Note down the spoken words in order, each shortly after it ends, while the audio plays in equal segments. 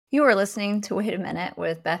You are listening to Wait a Minute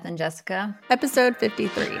with Beth and Jessica, episode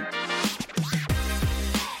 53.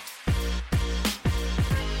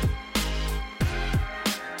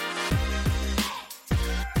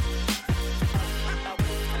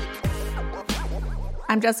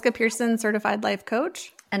 I'm Jessica Pearson, certified life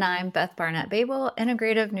coach. And I'm Beth Barnett-Babel,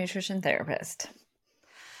 integrative nutrition therapist.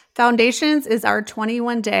 Foundations is our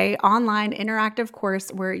 21-day online interactive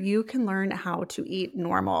course where you can learn how to eat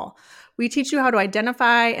normal. We teach you how to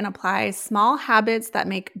identify and apply small habits that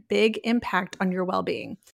make big impact on your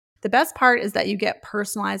well-being. The best part is that you get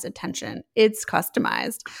personalized attention. It's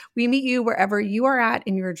customized. We meet you wherever you are at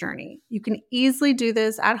in your journey. You can easily do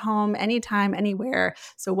this at home, anytime, anywhere.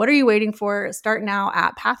 So what are you waiting for? Start now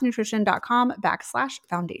at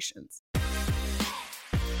pathnutrition.com/foundations.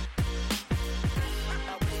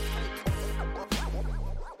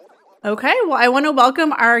 Okay, well, I want to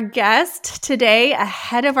welcome our guest today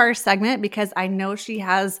ahead of our segment because I know she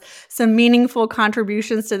has some meaningful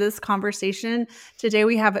contributions to this conversation. Today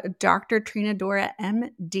we have Dr. Trina Dorrah,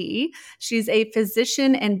 MD. She's a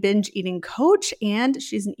physician and binge eating coach, and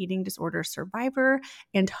she's an eating disorder survivor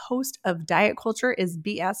and host of Diet Culture is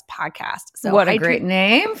BS podcast. So what a great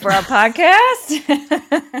name for a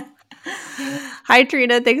podcast. Hi,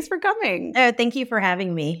 Trina. Thanks for coming. Oh, thank you for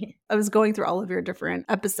having me. I was going through all of your different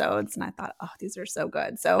episodes and I thought, oh, these are so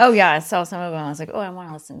good. So, I saw some of them. I was like, oh, I want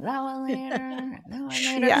to listen to that one later. That one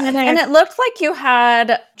later. Yeah. And it looked like you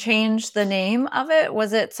had changed the name of it.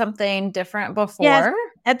 Was it something different before? Yes.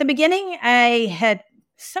 At the beginning, I had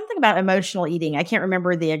something about emotional eating. I can't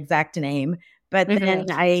remember the exact name, but then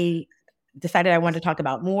I decided I wanted to talk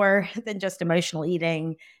about more than just emotional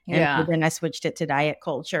eating. And then I switched it to diet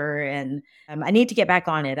culture. And I need to get back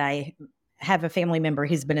on it. I have a family member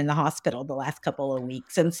who's been in the hospital the last couple of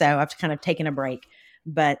weeks. And so I've kind of taken a break,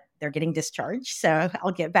 but they're getting discharged. So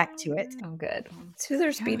I'll get back to it. Oh, good. To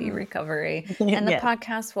their speedy recovery. And the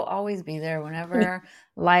podcast will always be there whenever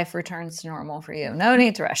life returns to normal for you. No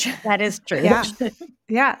need to rush. That is true. Yeah.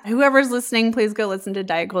 Yeah. Whoever's listening, please go listen to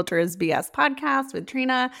Diet Culture is BS podcast with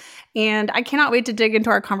Trina. And I cannot wait to dig into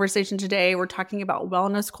our conversation today. We're talking about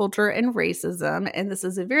wellness culture and racism. And this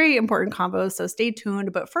is a very important combo, so stay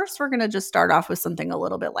tuned. But first, we're going to just start off with something a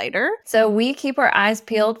little bit lighter. So we keep our eyes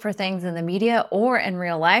peeled for things in the media or in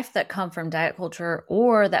real life that come from diet culture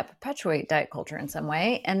or that perpetuate diet culture in some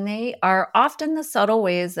way. And they are often the subtle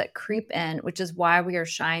ways that creep in, which is why we are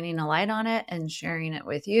shining a light on it and sharing it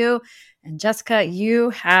with you. And Jessica,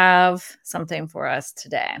 you have something for us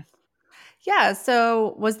today. Yeah.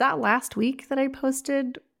 So was that last week that I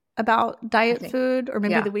posted about diet food or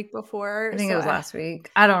maybe the week before? I think it was last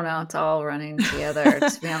week. I don't know. It's all running together,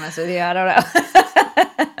 to be honest with you. I don't know.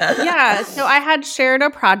 Yeah. So I had shared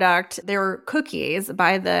a product. They were cookies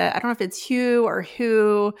by I don't know if it's Hue or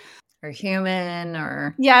Who. Or Human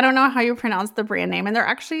or... Yeah, I don't know how you pronounce the brand name. And they're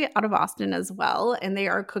actually out of Austin as well. And they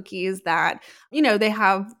are cookies that, they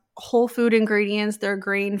have whole food ingredients. They're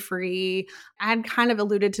grain-free. I had kind of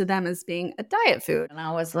alluded to them as being a diet food. And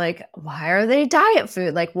I was like, why are they diet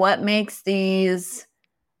food? Like, what makes these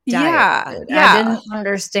diet food? Yeah. I didn't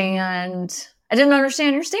understand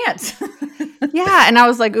your stance. Yeah. And I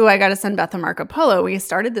was like, ooh, I got to send Beth and Marco Polo. We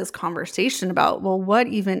started this conversation about, well, what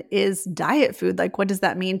even is diet food? Like, what does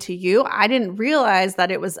that mean to you? I didn't realize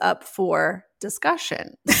that it was up for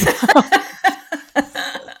discussion.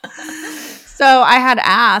 So I had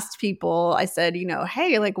asked people, I said,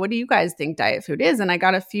 hey, like, what do you guys think diet food is? And I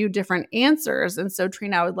got a few different answers. And so,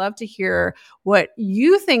 Trina, I would love to hear what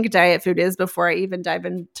you think diet food is before I even dive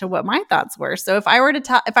into what my thoughts were. So if I were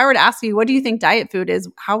to ask you, what do you think diet food is?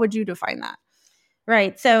 How would you define that?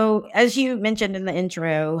 Right. So as you mentioned in the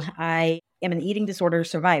intro, I am an eating disorder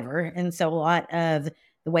survivor. And so a lot of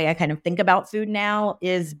the way I kind of think about food now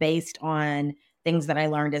is based on things that I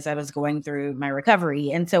learned as I was going through my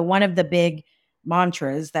recovery. And so one of the big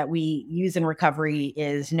mantras that we use in recovery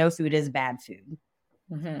is no food is bad food.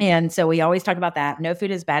 Mm-hmm. And so we always talk about that. No food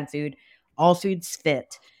is bad food. All foods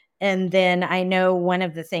fit. And then I know one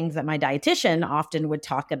of the things that my dietitian often would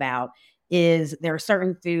talk about is there are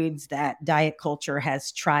certain foods that diet culture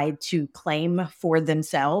has tried to claim for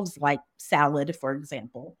themselves, like salad, for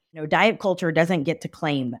example. Diet culture doesn't get to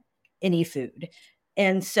claim any food.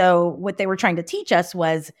 And so what they were trying to teach us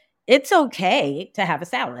was it's okay to have a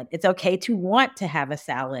salad. It's okay to want to have a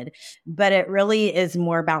salad, but it really is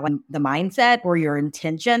more about the mindset or your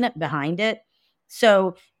intention behind it.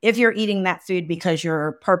 So if you're eating that food because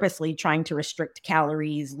you're purposely trying to restrict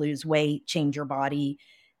calories, lose weight, change your body,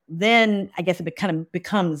 then I guess it kind of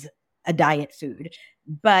becomes a diet food.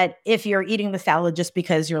 But if you're eating the salad just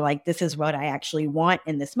because you're like, this is what I actually want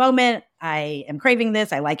in this moment, I am craving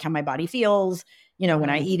this, I like how my body feels, when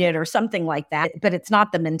I eat it or something like that. But it's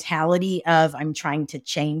not the mentality of I'm trying to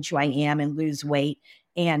change who I am and lose weight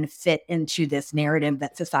and fit into this narrative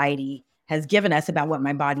that society has given us about what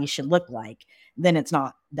my body should look like. Then it's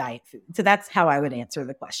not diet food. So that's how I would answer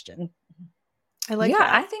the question. I like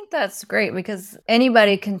that. I think that's great because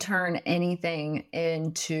anybody can turn anything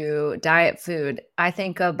into diet food. I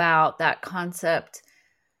think about that concept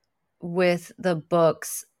with the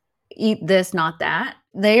books, Eat This, Not That.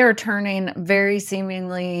 They are turning very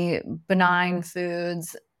seemingly benign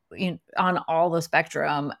foods on all the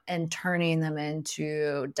spectrum and turning them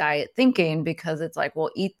into diet thinking because it's like,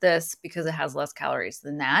 well, eat this because it has less calories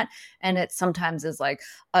than that. And it sometimes is like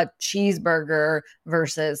a cheeseburger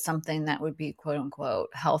versus something that would be quote unquote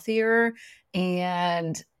healthier.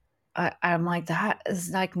 And I'm like, that is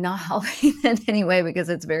like not helping in any way because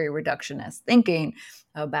it's very reductionist thinking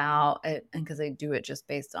about it. And because they do it just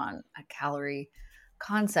based on a calorie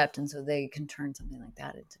concept. And so they can turn something like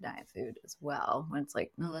that into diet food as well. When it's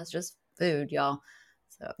like, no, that's just food, y'all.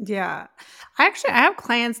 So yeah. I have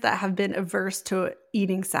clients that have been averse to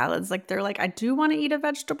eating salads. Like they're like, I do want to eat a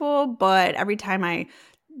vegetable, but every time I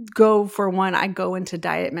go for one, I go into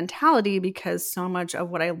diet mentality because so much of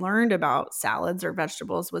what I learned about salads or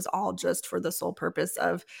vegetables was all just for the sole purpose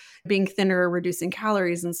of being thinner or reducing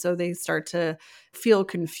calories. And so they start to feel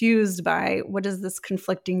confused by what is this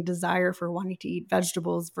conflicting desire for wanting to eat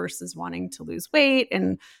vegetables versus wanting to lose weight,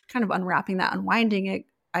 and kind of unwrapping that, unwinding it.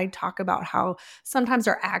 I talk about how sometimes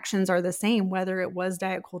our actions are the same, whether it was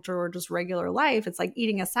diet culture or just regular life. It's like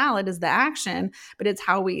eating a salad is the action, but it's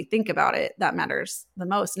how we think about it that matters the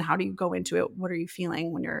most. And how do you go into it? What are you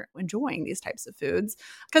feeling when you're enjoying these types of foods?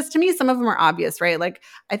 Because to me, some of them are obvious, right? Like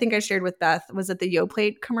I think I shared with Beth, was it the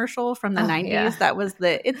YoPlate commercial from the 90s? yeah. That was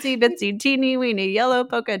the itsy bitsy teeny weeny yellow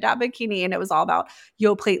polka dot bikini. And it was all about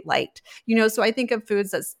YoPlate light, so I think of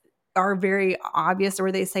foods that are very obvious,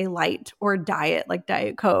 or they say light or diet, like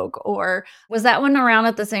Diet Coke. Or was that one around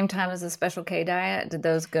at the same time as the Special K diet? Did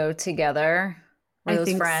those go together? Were I those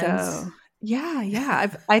think friends? so. Yeah.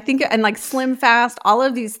 I think, and like Slim Fast, all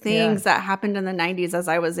of these things that happened in the 90s as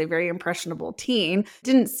I was a very impressionable teen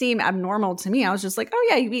didn't seem abnormal to me. I was just like, oh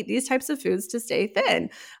yeah, you eat these types of foods to stay thin,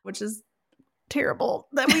 which is terrible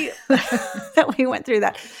that we that we went through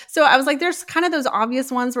that. So I was like, there's kind of those obvious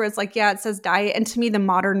ones where it's like, yeah, it says diet. And to me, the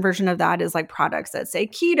modern version of that is like products that say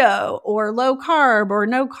keto or low carb or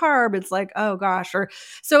no carb. It's like, oh gosh. Or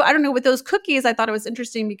so I don't know, with those cookies, I thought it was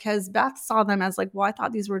interesting because Beth saw them as like, well, I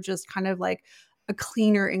thought these were just kind of like a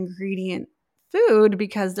cleaner ingredient food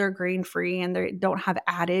because they're grain-free and they don't have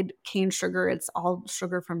added cane sugar. It's all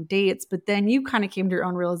sugar from dates. But then you kind of came to your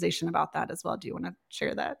own realization about that as well. Do you want to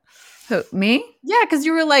share that? Who, me? Yeah, because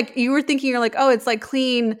you were thinking, you're like, oh, it's like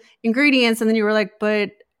clean ingredients. And then you were like,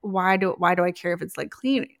 but why do I care if it's like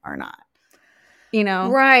clean or not?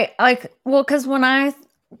 Right. Like, well, because when I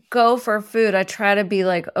go for food, I try to be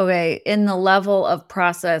like, okay, in the level of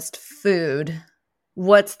processed food,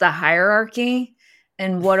 what's the hierarchy?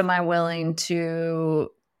 And what am I willing to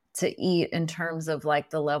eat in terms of like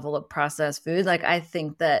the level of processed food? Like, I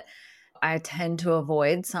think that I tend to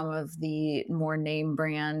avoid some of the more name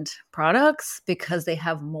brand products because they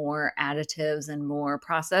have more additives and more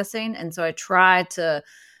processing. And so I try to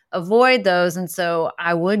avoid those. And so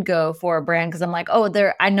I would go for a brand because I'm like, oh,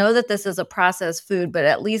 I know that this is a processed food, but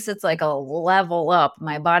at least it's like a level up.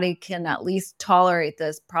 My body can at least tolerate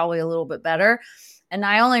this probably a little bit better. And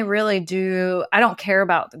I only really I don't care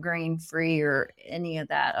about the grain free or any of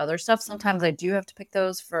that other stuff. Sometimes I do have to pick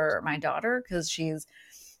those for my daughter because she's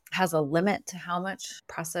has a limit to how much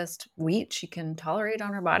processed wheat she can tolerate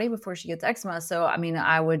on her body before she gets eczema. So, I mean,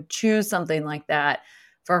 I would choose something like that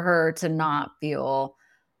for her to not feel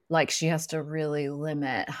like she has to really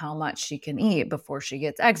limit how much she can eat before she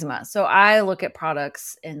gets eczema. So I look at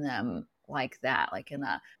products in them like that, like in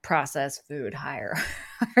a processed food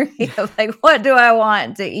hierarchy of like, what do I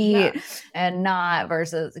want to eat and not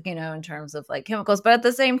versus, in terms of like chemicals. But at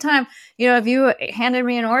the same time, if you handed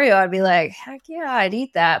me an Oreo, I'd be like, heck yeah, I'd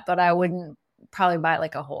eat that, but I wouldn't probably buy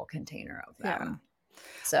like a whole container of them.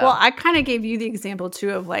 So, well, I kind of gave you the example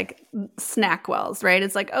too of like Snackwells, right?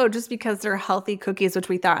 It's like, oh, just because they're healthy cookies, which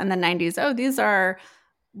we thought in the 90s, oh, these are,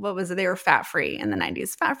 what was it? They were fat-free in the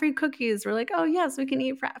 90s. Fat-free cookies. We're like, oh, yes, we can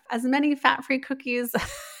eat as many fat-free cookies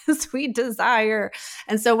as we desire.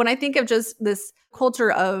 And so when I think of just this culture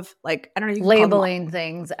of like, I don't know, you labeling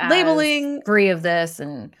things as free of this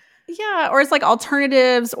and yeah, or it's like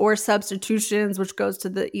alternatives or substitutions, which goes to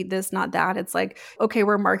the eat this, not that. It's like, okay,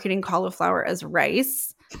 we're marketing cauliflower as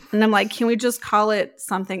rice. And I'm like, can we just call it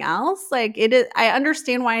something else? Like it is, I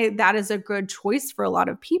understand why that is a good choice for a lot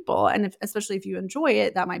of people. And especially if you enjoy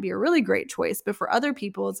it, that might be a really great choice. But for other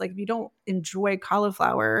people, it's like, if you don't enjoy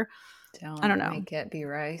cauliflower, I don't know. Make it be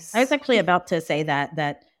rice. I was actually about to say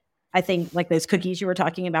that I think like those cookies you were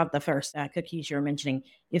talking about, the first cookies you were mentioning,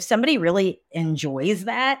 if somebody really enjoys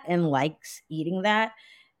that and likes eating that,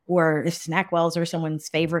 or if Snackwells are someone's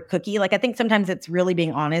favorite cookie, like I think sometimes it's really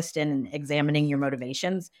being honest and examining your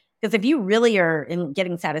motivations. Because if you really are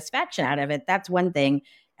getting satisfaction out of it, that's one thing,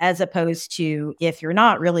 as opposed to if you're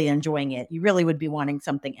not really enjoying it, you really would be wanting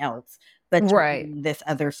something else. But you're eating this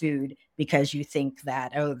other food because you think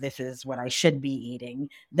that, oh, this is what I should be eating.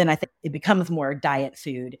 Then I think it becomes more diet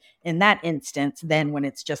food in that instance than when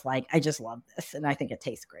it's just like, I just love this and I think it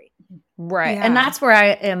tastes great. Right. Yeah. And that's where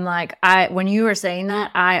I am like, when you were saying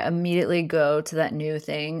that, I immediately go to that new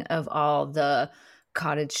thing of all the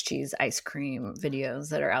cottage cheese ice cream videos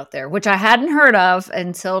that are out there, which I hadn't heard of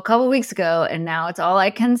until a couple weeks ago. And now it's all I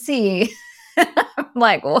can see. I'm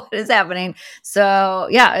like, what is happening? So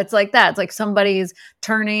yeah, it's like that. It's like somebody's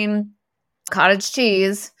turning cottage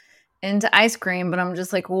cheese into ice cream, but I'm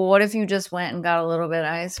just like, well, what if you just went and got a little bit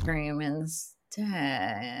of ice cream instead?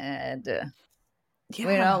 Yeah.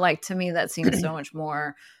 You know, like to me, that seems so much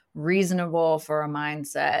more reasonable for a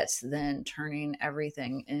mindset than turning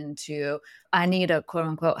everything into, I need a quote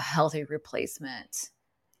unquote healthy replacement.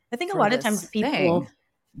 I think a lot of times people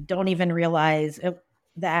don't even realize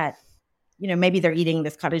that, you know, maybe they're eating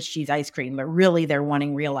this cottage cheese ice cream, but really they're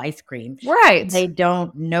wanting real ice cream. Right. They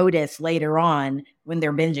don't notice later on when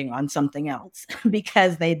they're binging on something else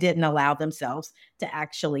because they didn't allow themselves to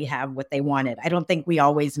actually have what they wanted. I don't think we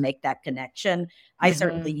always make that connection. I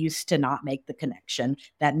certainly used to not make the connection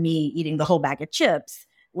that me eating the whole bag of chips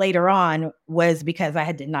later on was because I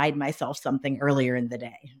had denied myself something earlier in the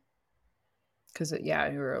day. Because, yeah,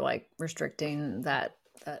 you were like restricting that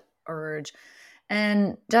urge.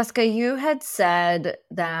 And Jessica, you had said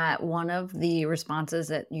that one of the responses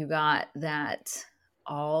that you got that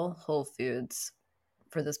all whole foods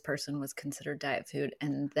for this person was considered diet food.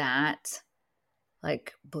 And that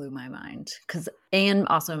like blew my mind and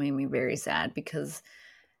also made me very sad because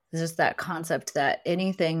it's just that concept that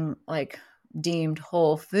anything like deemed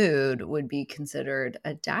whole food would be considered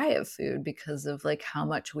a diet food because of like how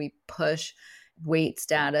much we push weight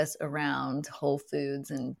status around whole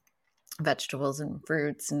foods and vegetables and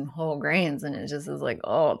fruits and whole grains. And it just is like,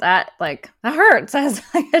 oh, that hurts as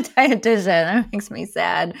like a dietitian. That makes me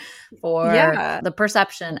sad for the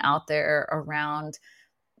perception out there around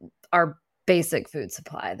our basic food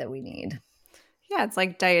supply that we need. Yeah, it's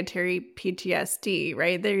like dietary PTSD,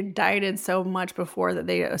 right? They're dieted so much before that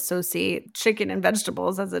they associate chicken and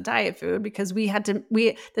vegetables as a diet food because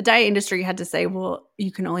the diet industry had to say, well,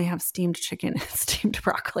 you can only have steamed chicken and steamed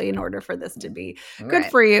broccoli in order for this to be good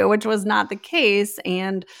for you, which was not the case.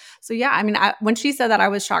 And so, yeah, I mean, when she said that, I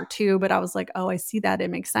was shocked too, but I was like, oh, I see that. It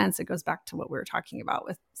makes sense. It goes back to what we were talking about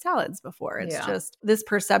with salads before. It's just this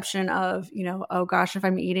perception of, you know, oh gosh, if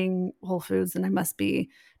I'm eating whole foods, then I must be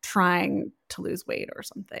trying to lose weight or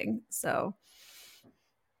something. So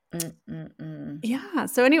yeah.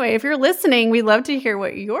 So anyway, if you're listening, we love to hear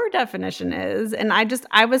what your definition is. And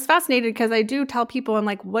I was fascinated because I do tell people, I'm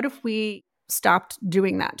like, what if we stopped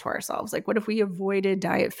doing that to ourselves? Like, what if we avoided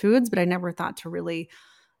diet foods? But I never thought to really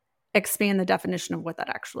expand the definition of what that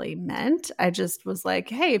actually meant. I just was like,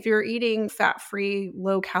 hey, if you're eating fat-free,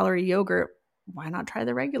 low-calorie yogurt, why not try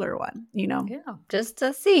the regular one? You know? Yeah, just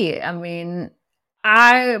to see. I mean,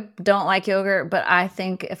 I don't like yogurt, but I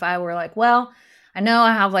think if I were like, well, I know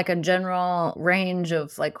I have like a general range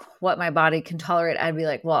of like what my body can tolerate, I'd be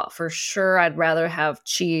like, well, for sure, I'd rather have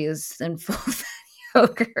cheese than full fat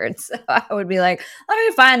yogurt. So I would be like, let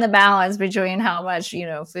me find the balance between how much, you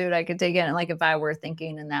know, food I could take in. And like if I were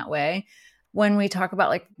thinking in that way, when we talk about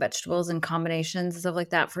like vegetables and combinations and stuff like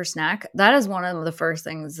that for snack, that is one of the first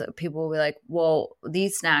things that people will be like, well,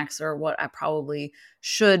 these snacks are what I probably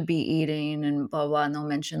should be eating and blah, blah. And they'll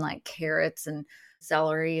mention like carrots and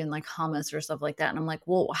celery and like hummus or stuff like that. And I'm like,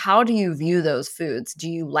 well, how do you view those foods? Do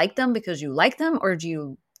you like them because you like them, or do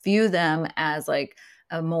you view them as like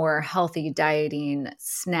a more healthy dieting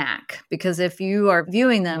snack? Because if you are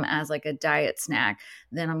viewing them as like a diet snack,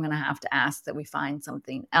 then I'm going to have to ask that we find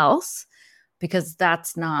something else, because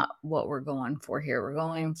that's not what we're going for here. We're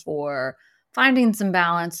going for finding some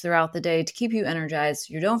balance throughout the day to keep you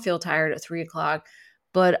energized. You don't feel tired at 3:00.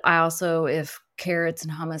 But I also, if carrots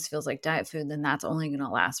and hummus feels like diet food, then that's only going to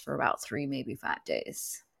last for about 3, maybe 5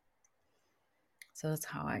 days. So that's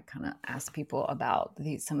how I kind of ask people about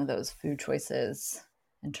some of those food choices.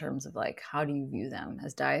 in terms of like, how do you view them,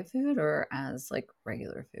 as diet food or as like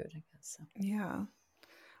regular food, I guess. So. Yeah.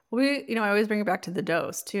 I always bring it back to the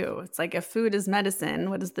dose too. It's like if food is medicine,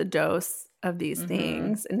 what is the dose of these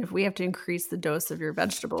things? And if we have to increase the dose of your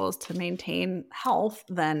vegetables to maintain health,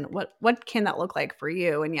 then what can that look like for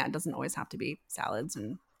you? And yeah, it doesn't always have to be salads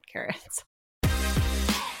and carrots.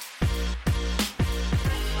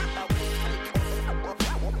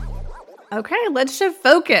 Okay, let's shift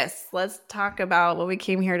focus. Let's talk about what we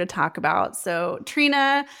came here to talk about. So,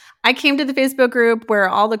 Trina, I came to the Facebook group where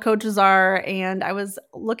all the coaches are, and I was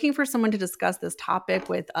looking for someone to discuss this topic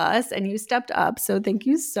with us, and you stepped up. So, thank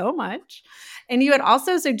you so much. And you had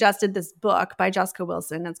also suggested this book by Jessica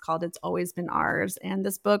Wilson. It's called It's Always Been Ours. And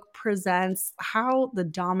this book presents how the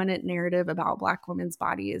dominant narrative about Black women's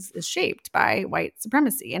bodies is shaped by white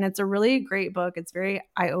supremacy. And it's a really great book. It's very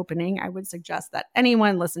eye-opening. I would suggest that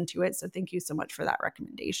anyone listen to it. So thank you so much for that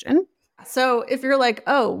recommendation. So if you're like,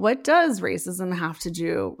 oh, what does racism have to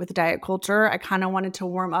do with diet culture? I kind of wanted to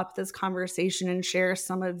warm up this conversation and share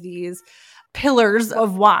some of these pillars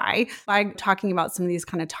of why by talking about some of these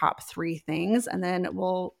kind of top 3 things, and then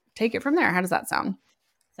we'll take it from there. How does that sound?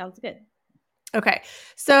 Sounds good. Okay.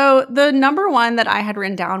 So the number 1 that I had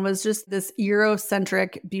written down was just this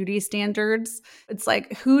Eurocentric beauty standards. It's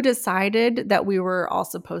like, who decided that we were all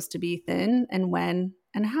supposed to be thin, and when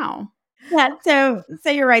and how? Yeah, so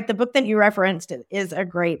you're right. The book that you referenced is a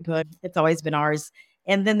great book. It's Always Been Ours.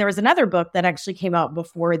 And then there was another book that actually came out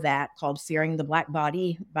before that called Searing the Black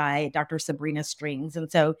Body by Dr. Sabrina Strings.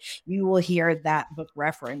 And so you will hear that book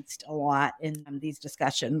referenced a lot in these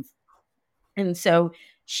discussions. And so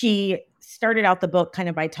she started out the book kind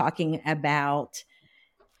of by talking about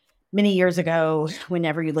many years ago,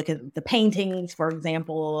 whenever you look at the paintings, for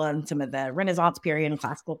example, and some of the Renaissance period and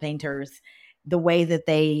classical painters, the way that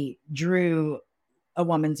they drew a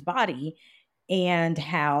woman's body and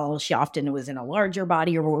how she often was in a larger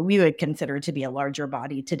body, or what we would consider to be a larger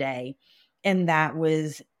body today. And that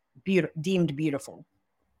was deemed beautiful.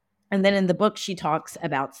 And then in the book, she talks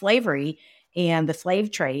about slavery and the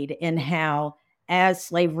slave trade, and how as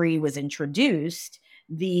slavery was introduced,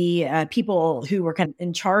 the people who were kind of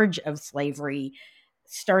in charge of slavery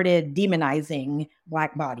started demonizing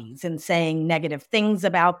Black bodies and saying negative things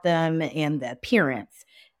about them and the appearance.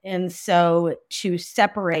 And so to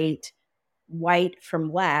separate white from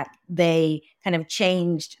Black, they kind of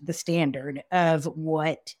changed the standard of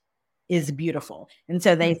what is beautiful. And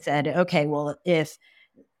so they said, okay, well, if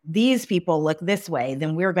these people look this way,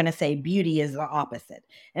 then we're going to say beauty is the opposite.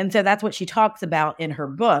 And so that's what she talks about in her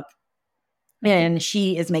book. And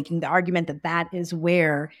she is making the argument that that is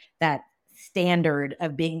where that standard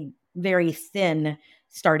of being very thin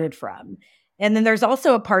started from. And then there's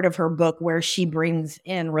also a part of her book where she brings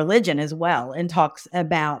in religion as well and talks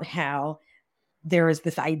about how there is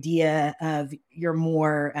this idea of you're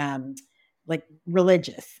more like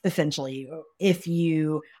religious, essentially, if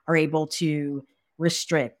you are able to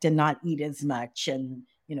restrict and not eat as much and,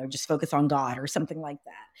 just focus on God or something like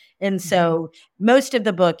that. And so most of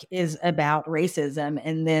the book is about racism.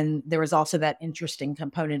 And then there was also that interesting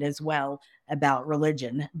component as well about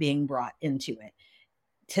religion being brought into it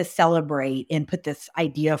to celebrate and put this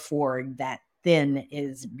idea forward that thin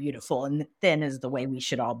is beautiful and thin is the way we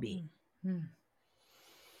should all be. I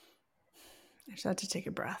just had to take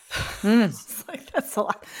a breath. It's like, that's a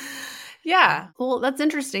lot. Yeah. Well, that's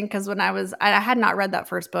interesting because when I had not read that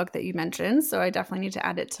first book that you mentioned, so I definitely need to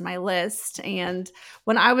add it to my list. And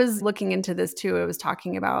when I was looking into this too, it was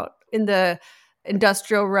talking about in the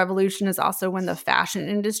Industrial Revolution is also when the fashion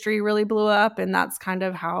industry really blew up. And that's kind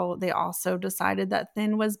of how they also decided that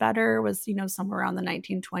thin was better, was, somewhere around the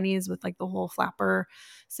 1920s with like the whole flapper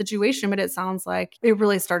situation. But it sounds like it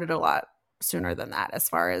really started a lot sooner than that as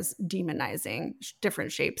far as demonizing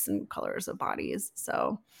different shapes and colors of bodies.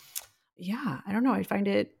 So yeah, I don't know. I find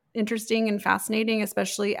it interesting and fascinating,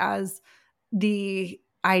 especially as the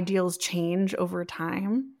ideals change over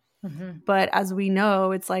time. But as we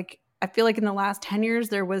know, it's like, I feel like in the last 10 years,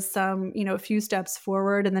 there was some, a few steps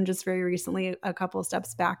forward, and then just very recently, a couple of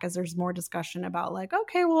steps back as there's more discussion about like,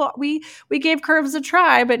 okay, well, we gave curves a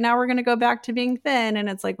try, but now we're going to go back to being thin. And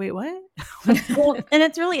it's like, wait, what? Well, and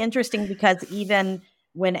it's really interesting because even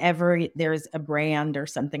whenever there's a brand or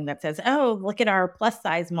something that says, oh, look at our plus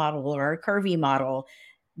size model or a curvy model,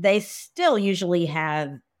 they still usually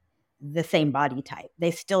have the same body type.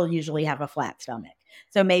 They still usually have a flat stomach.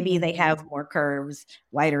 So maybe they have more curves,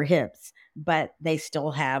 wider hips, but they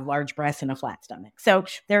still have large breasts and a flat stomach. So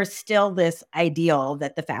there's still this ideal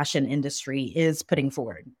that the fashion industry is putting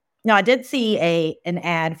forward. Now, I did see an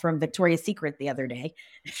ad from Victoria's Secret the other day,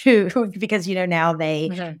 because now they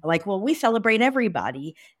Okay. are like, well, we celebrate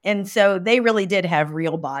everybody, and so they really did have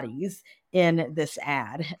real bodies in this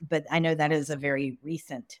ad. But I know that is a very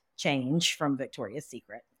recent change from Victoria's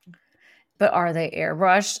Secret. But are they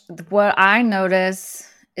airbrushed? What I notice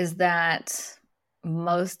is that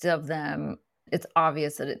most of them, it's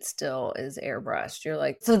obvious that it still is airbrushed. You're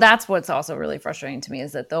like, so that's what's also really frustrating to me,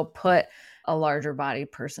 is that they'll put a larger body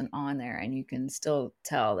person on there and you can still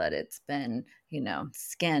tell that it's been,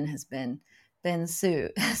 skin has been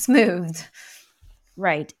smoothed.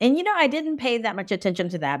 Right. And I didn't pay that much attention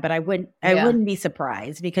to that, but I wouldn't be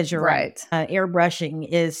surprised, because you're right. Airbrushing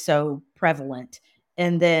is so prevalent.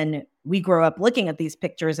 And then we grow up looking at these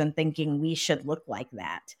pictures and thinking we should look like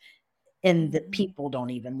that. And the people don't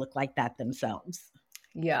even look like that themselves.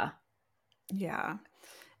 Yeah. Yeah.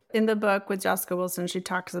 In the book with Jessica Wilson, she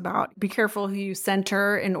talks about be careful who you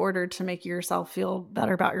center in order to make yourself feel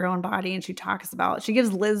better about your own body. And she gives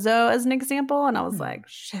Lizzo as an example. And I was like,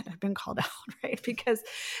 shit, I've been called out, right? Because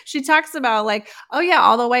she talks about like, oh yeah,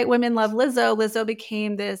 all the white women love Lizzo. Lizzo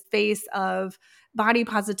became this face of body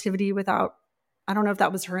positivity without, I don't know if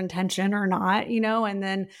that was her intention or not, and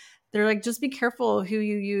then they're like, just be careful who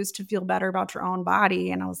you use to feel better about your own body.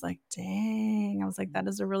 And I was like, dang, that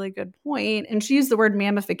is a really good point. And she used the word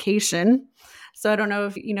mammification. So I don't know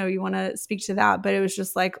if, you want to speak to that, but it was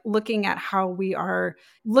just like looking at how we are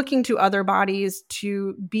looking to other bodies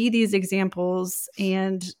to be these examples.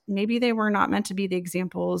 And maybe they were not meant to be the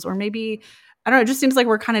examples, or maybe, I don't know, it just seems like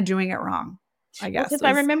we're kind of doing it wrong, I guess. Because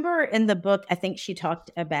I remember in the book, I think she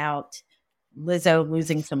talked about Lizzo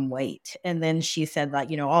losing some weight. And then she said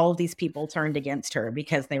that, all of these people turned against her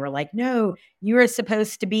because they were like, no, you are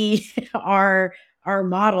supposed to be our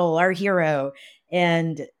model, our hero.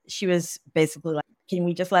 And she was basically like, can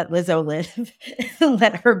we just let Lizzo live?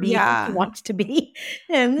 Let her be who she wants to be?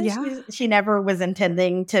 And she never was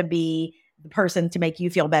intending to be the person to make you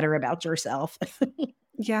feel better about yourself.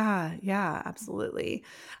 Yeah, absolutely.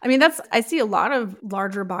 I mean, I see a lot of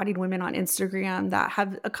larger bodied women on Instagram that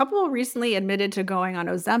have a couple recently admitted to going on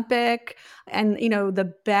Ozempic, and,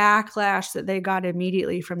 the backlash that they got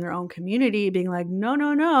immediately from their own community being like,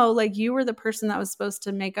 no, like you were the person that was supposed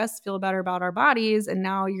to make us feel better about our bodies. And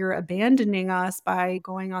now you're abandoning us by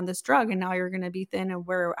going on this drug. And now you're going to be thin, and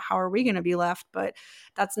how are we going to be left? But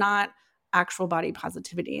that's not actual body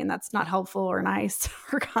positivity. And that's not helpful or nice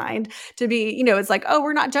or kind to be, it's like, oh,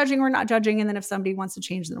 we're not judging. And then if somebody wants to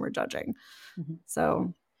change, then we're judging. Mm-hmm.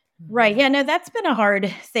 So. Right. Yeah, no, that's been a hard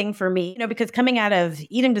thing for me, because coming out of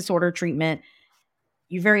eating disorder treatment,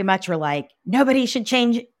 you very much are like, nobody should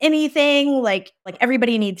change anything. Like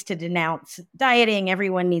everybody needs to denounce dieting.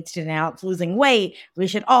 Everyone needs to denounce losing weight. We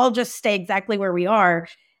should all just stay exactly where we are.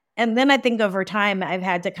 And then I think over time, I've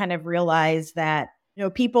had to kind of realize that,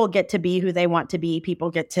 people get to be who they want to be. People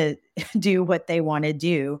get to do what they want to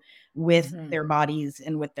do with their bodies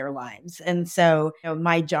and with their lives. And so,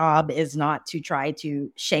 my job is not to try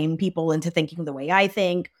to shame people into thinking the way I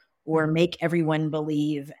think, or make everyone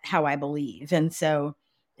believe how I believe. And so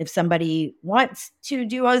if somebody wants to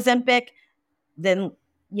do Ozempic, then,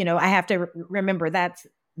 I have to remember that's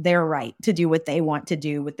their right to do what they want to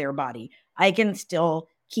do with their body. I can still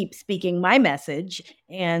keep speaking my message,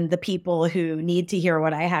 and the people who need to hear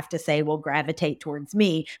what I have to say will gravitate towards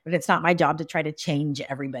me, but it's not my job to try to change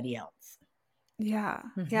everybody else. Yeah.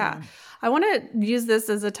 I want to use this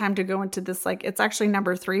as a time to go into this, like, it's actually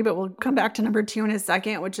number 3, but we'll come back to number 2 in a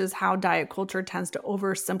second, which is how diet culture tends to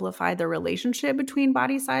oversimplify the relationship between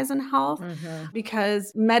body size and health.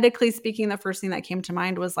 Because medically speaking, the first thing that came to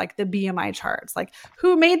mind was like the BMI charts. Like,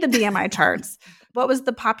 who made the BMI charts? What was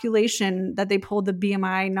the population that they pulled the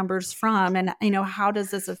BMI numbers from? And, how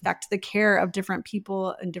does this affect the care of different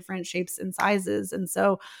people in different shapes and sizes? And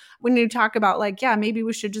so when you talk about like, yeah, maybe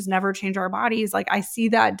we should just never change our bodies, like I see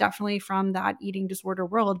that definitely from that eating disorder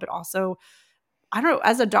world, but also, I don't know,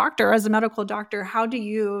 as a doctor, as a medical doctor, how do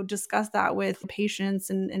you discuss that with patients,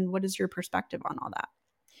 and what is your perspective on all that?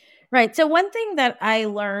 Right. So one thing that I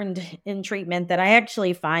learned in treatment that I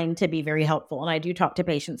actually find to be very helpful, and I do talk to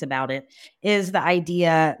patients about it, is the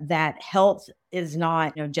idea that health is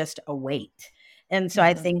not, just a weight. And so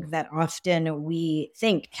I think that often we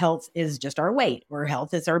think health is just our weight, or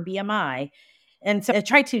health is our BMI. And so I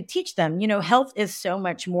try to teach them, health is so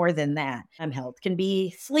much more than that. Health can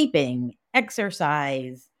be sleeping,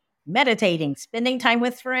 exercise, meditating, spending time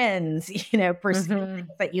with friends, pursuing things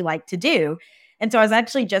that you like to do. And so I was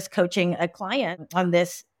actually just coaching a client on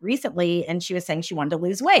this recently, and she was saying she wanted to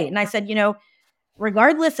lose weight. And I said,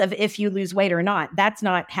 regardless of if you lose weight or not, that's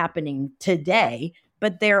not happening today.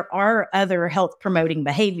 but there are other health promoting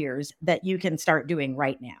behaviors that you can start doing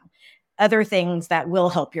right now. Other things that will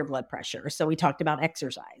help your blood pressure. So we talked about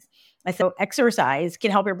exercise. I said exercise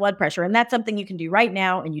can help your blood pressure, and that's something you can do right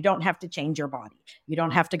now, and you don't have to change your body. You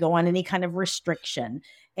don't have to go on any kind of restriction,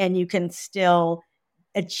 and you can still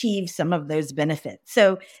achieve some of those benefits.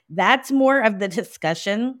 So that's more of the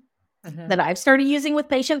discussion that I've started using with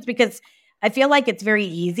patients, because I feel like it's very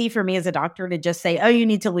easy for me as a doctor to just say, oh, you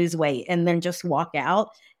need to lose weight, and then just walk out.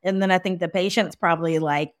 And then I think the patient's probably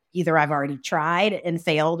like, either I've already tried and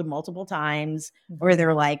failed multiple times, or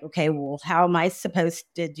they're like, okay, well, how am I supposed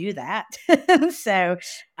to do that? So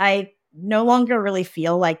I no longer really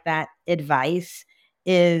feel like that advice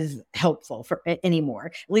is helpful for anymore,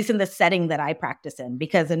 at least in the setting that I practice in,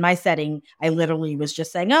 because in my setting, I literally was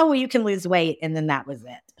just saying, oh, well, you can lose weight. And then that was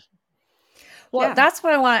it. Well, that's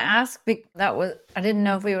what I want to ask. I didn't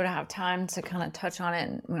know if we would have time to kind of touch on it,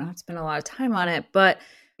 and we don't have to spend a lot of time on it, but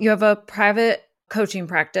you have a private coaching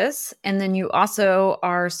practice, and then you also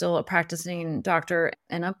are still a practicing doctor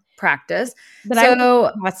in a practice. But I work in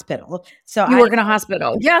a hospital. So you work in a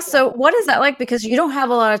hospital. Yeah. So what is that like? Because you don't have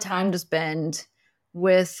a lot of time to spend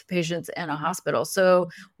with patients in a hospital. So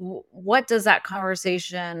what does that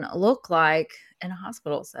conversation look like in a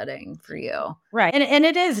hospital setting for you? Right. And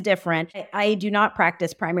it is different. I do not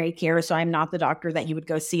practice primary care, so I'm not the doctor that you would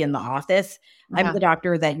go see in the office. I'm the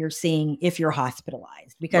doctor that you're seeing if you're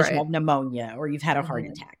hospitalized because you have pneumonia or you've had a heart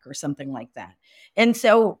attack or something like that. And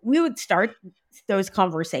so we would start those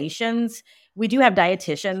conversations. We do have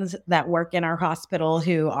dietitians that work in our hospital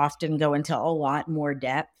who often go into a lot more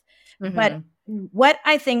depth. But what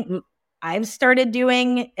I think I've started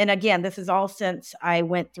doing, and again, this is all since I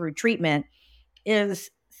went through treatment, is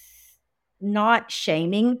not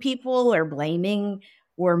shaming people or blaming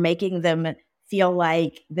or making them feel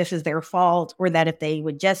like this is their fault, or that if they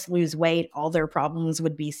would just lose weight, all their problems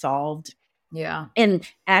would be solved. Yeah. And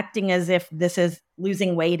acting as if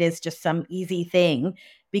losing weight is just some easy thing,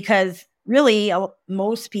 because really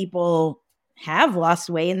most people have lost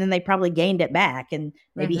weight and then they probably gained it back, and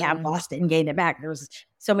maybe have lost it and gained it back. There's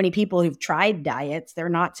so many people who've tried diets, they're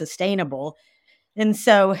not sustainable. And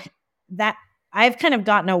so that I've kind of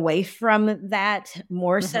gotten away from that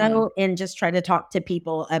more so, and just try to talk to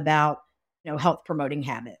people about, health promoting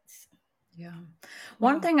habits. Yeah.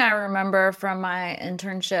 One thing I remember from my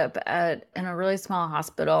internship in a really small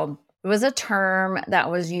hospital, it was a term that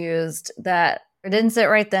was used that it didn't sit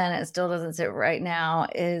right then, it still doesn't sit right now,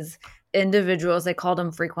 is individuals, they called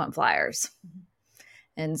them frequent flyers.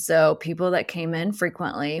 And so people that came in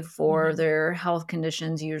frequently for their health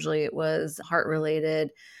conditions, usually it was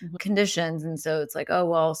heart-related conditions. And so it's like, oh,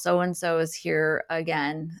 well, so-and-so is here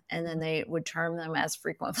again. And then they would term them as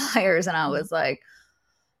frequent flyers. And I was like,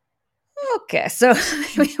 okay, so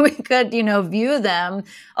we could, view them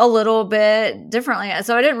a little bit differently.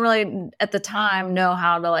 So I didn't really at the time know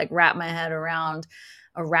how to like wrap my head around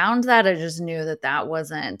that. I just knew that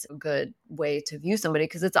wasn't a good way to view somebody,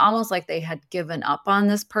 because it's almost like they had given up on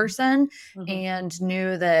this person and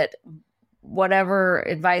knew that whatever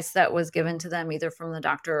advice that was given to them, either from the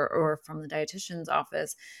doctor or from the dietitian's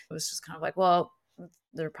office, it was just kind of like, well,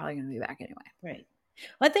 they're probably going to be back anyway. Right.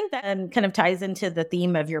 Well, I think that kind of ties into the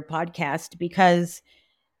theme of your podcast, because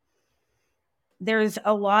there's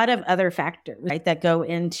a lot of other factors, right, that go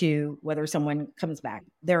into whether someone comes back.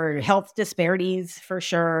 There are health disparities for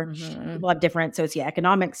sure. People have different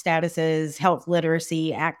socioeconomic statuses, health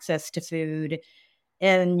literacy, access to food.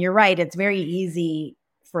 And you're right, it's very easy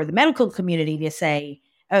for the medical community to say,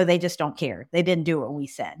 oh, they just don't care. They didn't do what we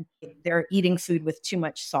said. They're eating food with too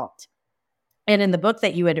much salt. And in the book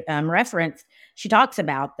that you had referenced, she talks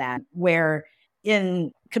about that, where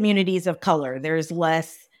in communities of color, there's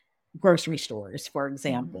less grocery stores, for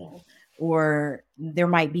example, or there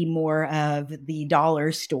might be more of the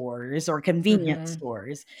dollar stores or convenience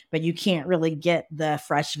stores, but you can't really get the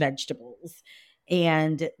fresh vegetables.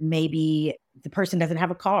 And maybe the person doesn't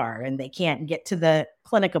have a car and they can't get to the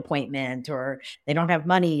clinic appointment, or they don't have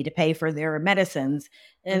money to pay for their medicines.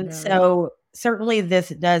 And so certainly this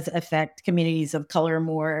does affect communities of color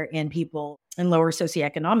more, and people in lower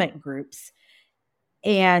socioeconomic groups.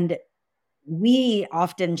 And we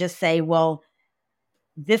often just say, well,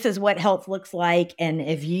 this is what health looks like. And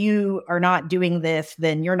if you are not doing this,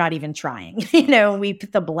 then you're not even trying. We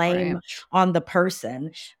put the blame on the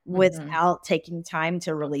person without taking time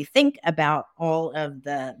to really think about all of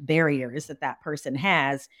the barriers that person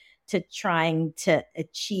has to trying to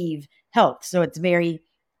achieve health. So it's very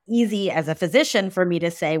easy as a physician for me to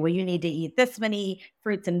say, well, you need to eat this many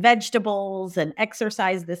fruits and vegetables and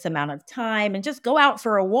exercise this amount of time and just go out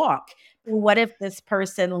for a walk. What if this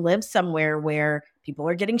person lives somewhere where people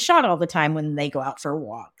are getting shot all the time when they go out for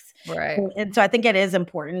walks? Right. And so I think it is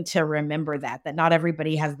important to remember that not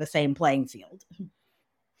everybody has the same playing field.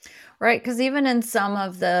 Right. Because even in some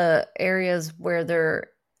of the areas where there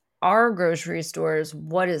are grocery stores,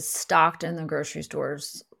 what is stocked in the grocery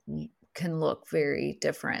stores can look very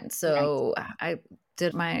different. So I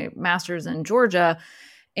did my master's in Georgia,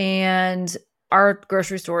 and our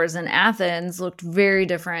grocery stores in Athens looked very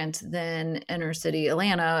different than inner city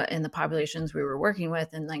Atlanta in the populations we were working with,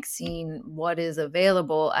 and like seeing what is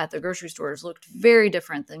available at the grocery stores looked very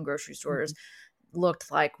different than grocery stores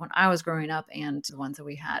looked like when I was growing up and the ones that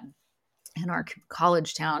we had in our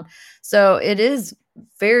college town. So it is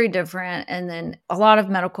very different. And then a lot of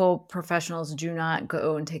medical professionals do not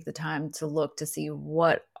go and take the time to look to see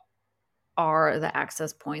what are the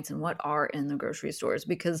access points and what are in the grocery stores,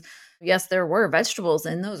 because yes, there were vegetables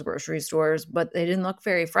in those grocery stores, but they didn't look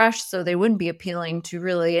very fresh. So they wouldn't be appealing to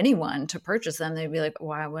really anyone to purchase them. They'd be like,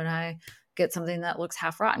 why would I get something that looks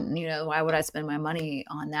half rotten? Why would I spend my money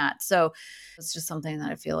on that? So it's just something that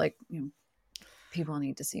I feel like, people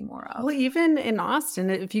need to see more of. Well, even in Austin,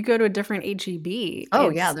 if you go to a different HEB, Oh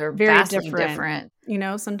yeah, they're very vastly different.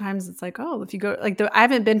 Sometimes it's like, oh, if you go I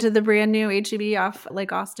haven't been to the brand new HEB off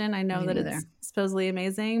Lake Austin. I know Me that neither. it's supposedly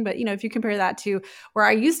amazing, but if you compare that to where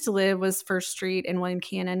I used to live was First Street in William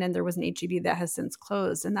Cannon, and there was an HEB that has since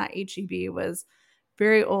closed, and that HEB was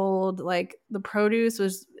very old. Like the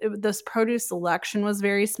this produce selection was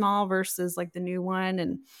very small versus like the new one,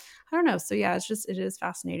 and I don't know. So yeah, it is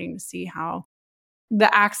fascinating to see how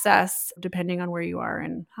the access, depending on where you are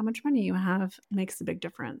and how much money you have, makes a big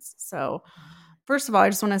difference. So first of all, I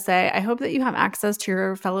just want to say, I hope that you have access to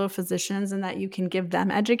your fellow physicians and that you can give them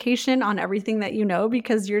education on everything that you know,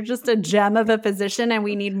 because you're just a gem of a physician, and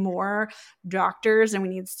we need more doctors, and we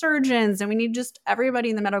need surgeons, and we need just everybody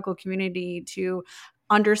in the medical community to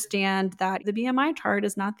understand that the BMI chart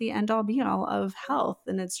is not the end all be all of health.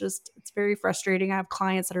 And it's very frustrating. I have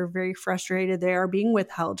clients that are very frustrated. They are being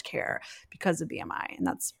withheld care because of BMI, and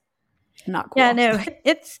that's not cool. Yeah, no,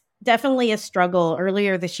 it's definitely a struggle.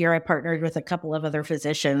 Earlier this year, I partnered with a couple of other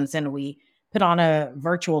physicians, and we put on a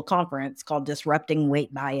virtual conference called Disrupting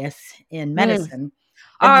Weight Bias in Medicine.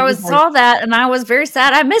 Oh, I saw that, and I was very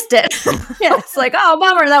sad I missed it. Yeah. It's like, oh,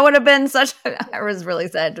 bummer. That would have been I was really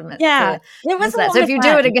sad to miss. Yeah, it was that. So if you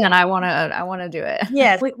do it again, I want to do it.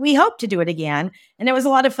 Yes, we hope to do it again. And it was a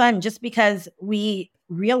lot of fun just because we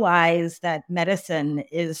realize that medicine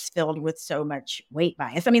is filled with so much weight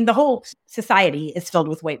bias. I mean, the whole society is filled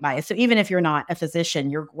with weight bias. So even if you're not a physician,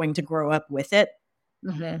 you're going to grow up with it.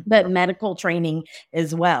 Mm-hmm. But medical training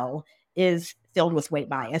as well is filled with weight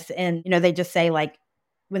bias. And, they just say like,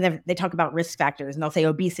 when they talk about risk factors, and they'll say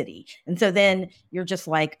obesity. And so then you're just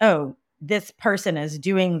like, oh, this person is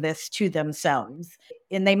doing this to themselves.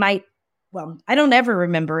 And they might, I don't ever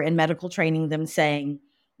remember in medical training them saying,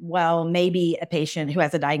 well, maybe a patient who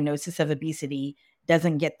has a diagnosis of obesity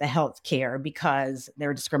doesn't get the health care because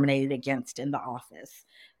they're discriminated against in the office,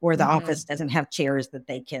 or the office doesn't have chairs that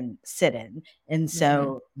they can sit in. And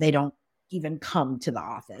so they don't even come to the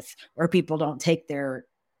office, or people don't take their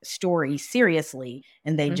story seriously,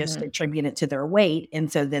 and they just attribute it to their weight.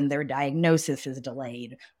 And so then their diagnosis is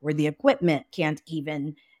delayed, or the equipment can't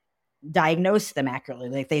even diagnose them accurately.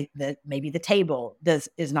 Like maybe the table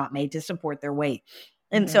is not made to support their weight.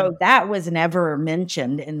 And so that was never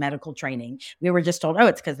mentioned in medical training. We were just told, oh,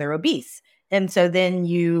 it's because they're obese. And so then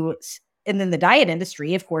the diet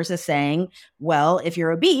industry, of course, is saying, well, if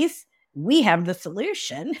you're obese, we have the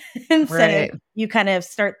solution. And so you kind of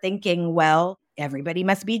start thinking, well, everybody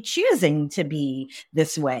must be choosing to be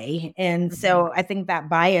this way. And so I think that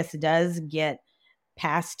bias does get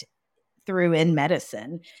passed through in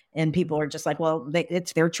medicine, and people are just like, well,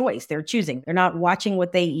 it's their choice. They're choosing. They're not watching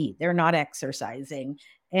what they eat. They're not exercising.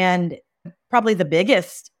 And probably the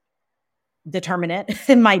biggest determinant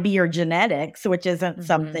might be your genetics, which isn't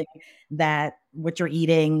something that what you're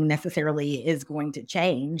eating necessarily is going to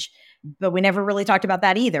change. But we never really talked about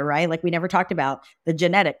that either, right? Like we never talked about the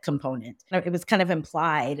genetic component. It was kind of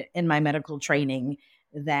implied in my medical training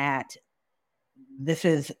that this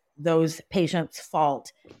is those patients'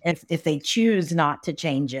 fault. If they choose not to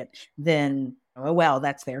change it, then, oh, well,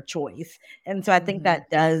 that's their choice. And so I think that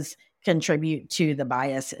does contribute to the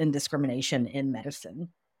bias and discrimination in medicine.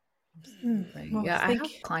 Well, yeah, I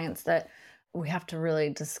have clients that we have to really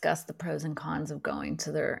discuss the pros and cons of going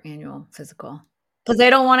to their annual physical, because they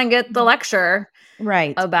don't want to get the lecture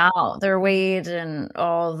about their weight and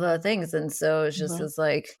all the things. And so it's just it's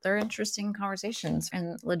like they're interesting conversations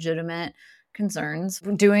and legitimate concerns,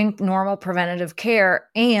 doing normal preventative care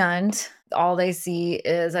and all they see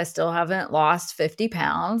is I still haven't lost 50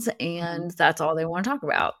 pounds, and that's all they want to talk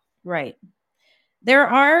about. Right.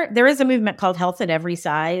 There is a movement called health at every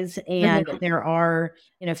size, and there are,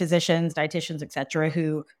 physicians, dietitians, et cetera,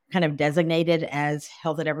 who kind of designated as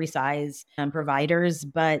health at every size providers,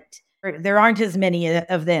 but there aren't as many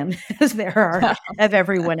of them as there are of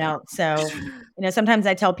everyone else. So, sometimes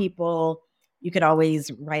I tell people you could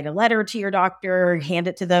always write a letter to your doctor, hand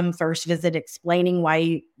it to them first visit, explaining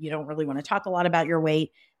why you don't really want to talk a lot about your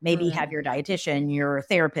weight. Maybe have your dietitian, your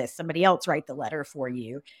therapist, somebody else write the letter for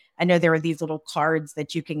you. I know there are these little cards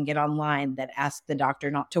that you can get online that ask the doctor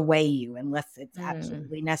not to weigh you unless it's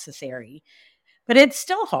absolutely necessary. But it's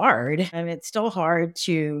still hard. I mean, it's still hard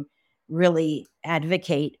to really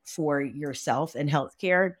advocate for yourself in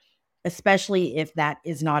healthcare, especially if that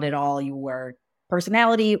is not at all your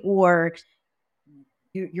personality or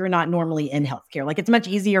you're not normally in healthcare. Like, it's much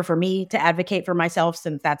easier for me to advocate for myself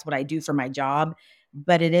since that's what I do for my job.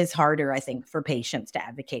 But it is harder, I think, for patients to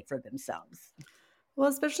advocate for themselves. Well,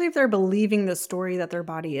 especially if they're believing the story that their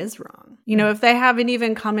body is wrong. If they haven't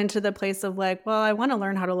even come into the place of like, well, I want to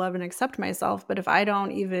learn how to love and accept myself, but if I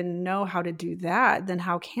don't even know how to do that, then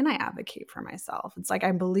how can I advocate for myself? It's like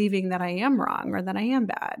I'm believing that I am wrong or that I am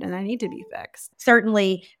bad and I need to be fixed.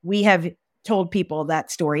 Certainly, we have told people that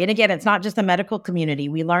story. And again, it's not just the medical community.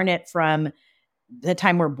 We learn it from the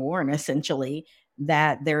time we're born, essentially,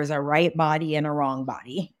 that there's a right body and a wrong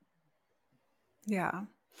body. Yeah.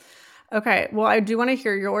 Okay. Well, I do want to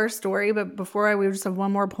hear your story, but before we just have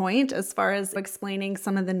one more point as far as explaining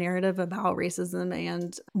some of the narrative about racism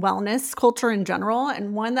and wellness culture in general.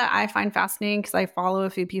 And one that I find fascinating because I follow a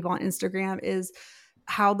few people on Instagram is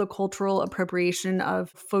how the cultural appropriation of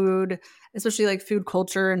food, especially like food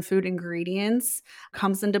culture and food ingredients,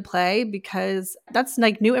 comes into play, because that's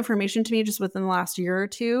like new information to me just within the last year or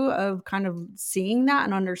two of kind of seeing that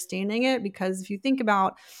and understanding it. Because if you think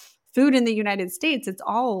about food in the United States, it's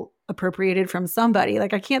all appropriated from somebody.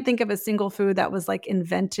 Like, I can't think of a single food that was like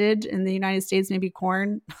invented in the United States, maybe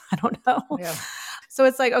corn. I don't know. Yeah. So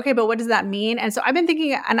it's like, okay, but what does that mean? And so I've been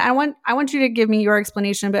thinking, and I want you to give me your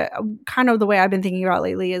explanation, but kind of the way I've been thinking about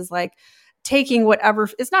lately is like taking whatever,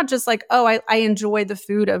 it's not just like, oh, I enjoy the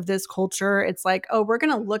food of this culture. It's like, oh, we're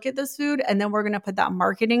going to look at this food and then we're going to put that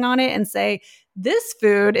marketing on it and say, this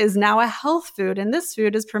food is now a health food and this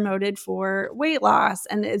food is promoted for weight loss.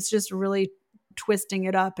 And it's just really twisting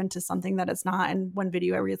it up into something that it's not. And one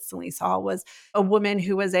video I recently saw was a woman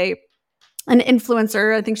who was an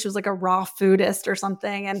influencer. I think she was like a raw foodist or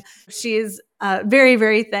something. And she's very,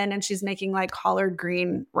 very thin and she's making like collard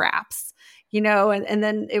green wraps, and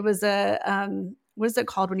then it was what is it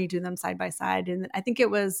called when you do them side by side? And I think it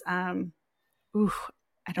was, I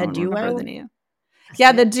don't remember the name.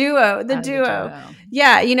 Yeah, the duo.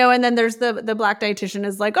 Yeah, and then there's the black dietitian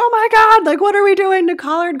is like, oh my God, like, what are we doing to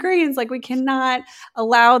collard greens? Like, we cannot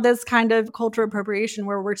allow this kind of cultural appropriation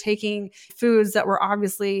where we're taking foods that were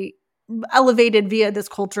obviously elevated via this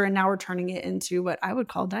culture and now we're turning it into what I would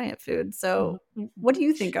call diet food. So what do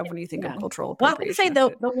you think of when you think of cultural appropriation? Well, I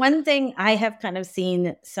would say the one thing I have kind of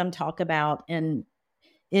seen some talk about and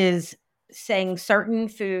is saying certain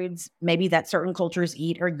foods maybe that certain cultures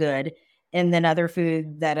eat are good, and then other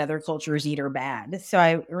food that other cultures eat are bad. So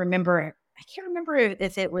I can't remember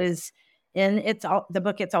if it was in the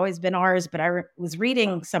book It's Always Been Ours, but I was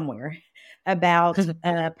reading somewhere about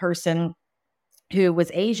a person who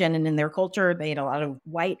was Asian, and in their culture, they ate a lot of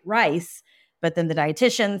white rice, but then the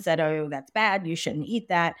dietitian said, oh, that's bad. You shouldn't eat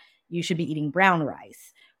that. You should be eating brown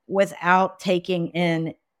rice, without taking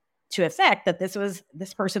into effect that this was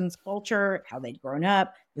this person's culture, how they'd grown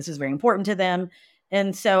up. This was very important to them.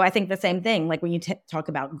 And so I think the same thing, like when you talk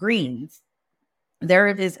about greens, there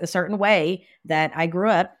is a certain way that I grew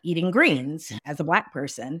up eating greens as a Black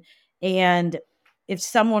person. And if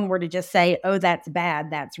someone were to just say, oh, that's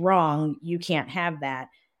bad, that's wrong, you can't have that.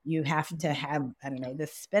 You have to have, I don't know,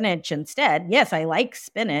 this spinach instead. Yes, I like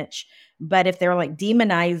spinach, but if they're like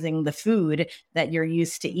demonizing the food that you're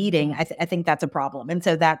used to eating, I think that's a problem. And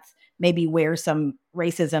so that's maybe where some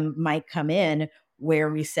racism might come in, where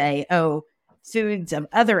we say, oh, foods of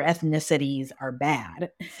other ethnicities are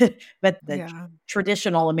bad, but the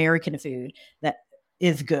traditional American food that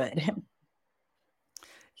is good.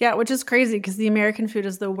 Yeah, which is crazy because the American food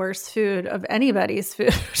is the worst food of anybody's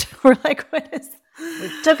food. We're like, what is? We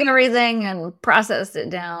took everything and processed it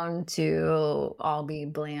down to all be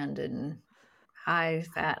bland and high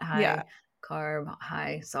fat, high carb,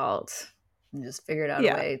 high salt. and just figured out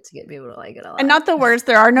a way to get people to like it a lot. And not the worst.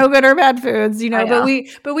 There are no good or bad foods, I but know.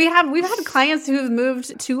 we've had clients who've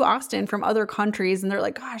moved to Austin from other countries, and they're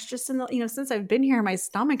like, gosh, just in the, since I've been here, my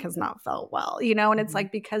stomach has not felt well, and it's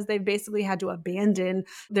like, because they've basically had to abandon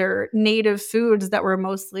their native foods that were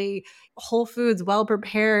mostly whole foods, well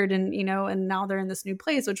prepared, and and now they're in this new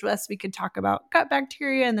place, which we could talk about gut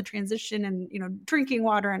bacteria and the transition and drinking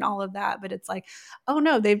water and all of that. But it's like, oh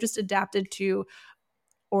no, they've just adapted to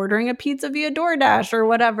ordering a pizza via DoorDash or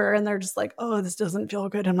whatever, and they're just like, oh, this doesn't feel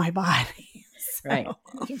good in my body. Right.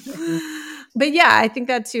 But yeah, I think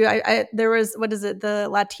that too. There was, what is it? The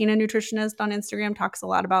Latina nutritionist on Instagram talks a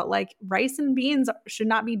lot about like rice and beans should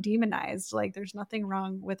not be demonized. Like there's nothing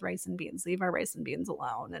wrong with rice and beans. Leave our rice and beans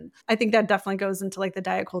alone. And I think that definitely goes into like the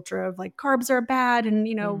diet culture of like carbs are bad, and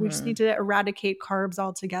we just need to eradicate carbs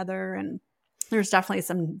altogether. And there's definitely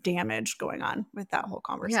some damage going on with that whole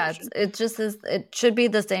conversation. Yeah, it just is. It should be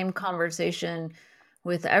the same conversation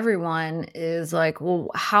with everyone. Is like, well,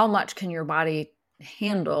 how much can your body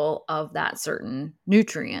handle of that certain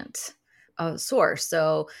nutrient source?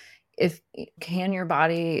 So, can your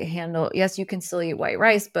body handle? Yes, you can still eat white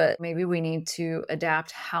rice, but maybe we need to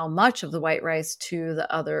adapt how much of the white rice to the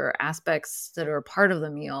other aspects that are part of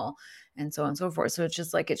the meal, and so on and so forth. So it's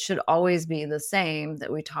just like, it should always be the same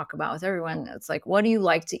that we talk about with everyone. It's like, what do you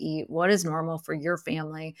like to eat? What is normal for your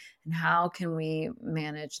family? And how can we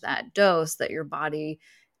manage that dose that your body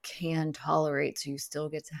can tolerate so you still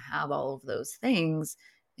get to have all of those things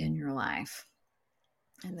in your life?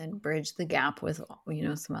 And then bridge the gap with,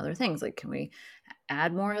 some other things. Like, can we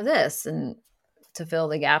add more of this and to fill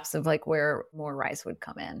the gaps of like where more rice would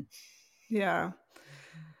come in? Yeah.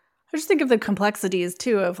 I just think of the complexities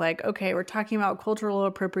too of like, okay, we're talking about cultural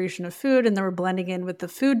appropriation of food, and then we're blending in with the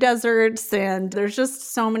food deserts. And there's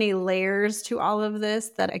just so many layers to all of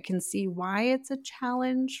this that I can see why it's a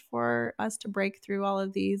challenge for us to break through all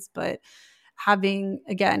of these. But having,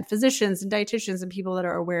 again, physicians and dietitians and people that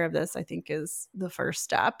are aware of this, I think is the first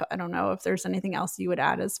step. I don't know if there's anything else you would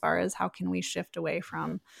add as far as how can we shift away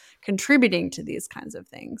from contributing to these kinds of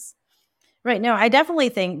things. Right. No, I definitely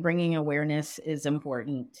think bringing awareness is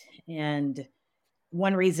important. And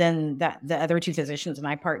one reason that the other two physicians and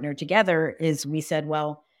I partnered together is we said,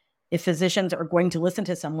 well, if physicians are going to listen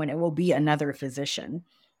to someone, it will be another physician.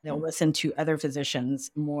 They'll listen to other physicians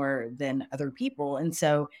more than other people. And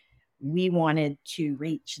so we wanted to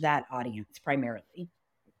reach that audience primarily.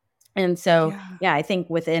 And so, yeah, I think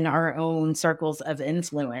within our own circles of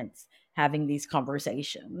influence, having these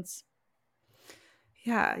conversations.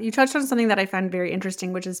 Yeah, you touched on something that I find very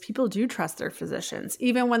interesting, which is people do trust their physicians,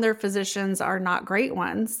 even when their physicians are not great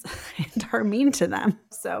ones and are mean to them.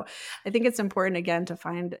 So I think it's important, again, to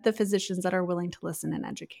find the physicians that are willing to listen and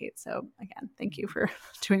educate. So again, thank you for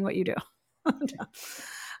doing what you do.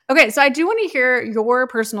 Okay, so I do want to hear your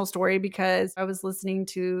personal story, because I was listening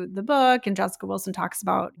to the book and Jessica Wilson talks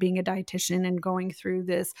about being a dietitian and going through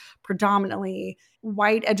this predominantly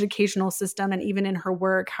white educational system, and even in her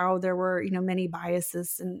work, how there were, many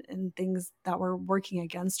biases and things that were working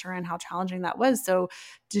against her and how challenging that was. So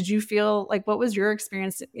did you feel like, what was your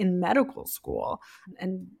experience in medical school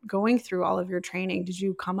and going through all of your training? Did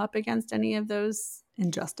you come up against any of those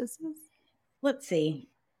injustices? Let's see.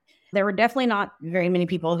 There were definitely not very many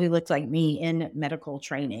people who looked like me in medical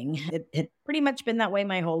training. It had pretty much been that way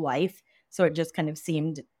my whole life. So it just kind of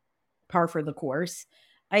seemed par for the course.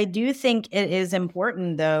 I do think it is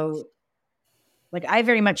important, though. Like, I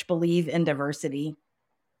very much believe in diversity.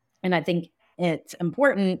 And I think it's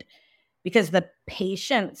important because the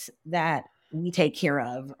patients that we take care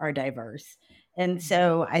of are diverse. And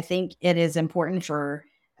so I think it is important for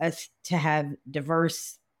us to have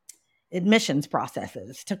diverse admissions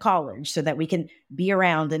processes to college so that we can be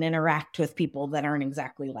around and interact with people that aren't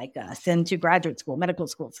exactly like us, and to graduate school, medical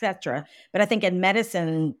school, etc. But I think in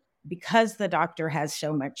medicine, because the doctor has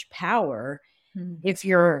so much power, if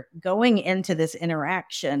you're going into this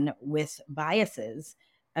interaction with biases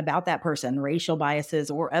about that person, racial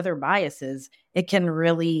biases or other biases, it can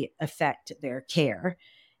really affect their care.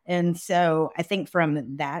 And so I think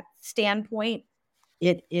from that standpoint,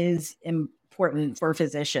 it is important for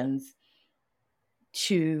physicians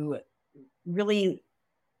to really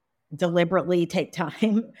deliberately take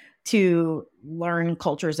time to learn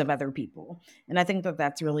cultures of other people. And I think that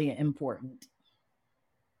that's really important.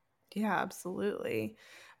 Yeah, absolutely.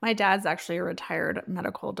 My dad's actually a retired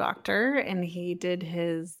medical doctor, and he did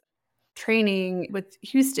his training with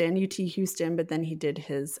Houston, UT Houston, but then he did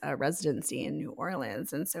his residency in New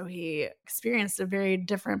Orleans. And so he experienced a very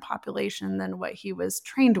different population than what he was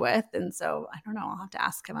trained with. And so I don't know, I'll have to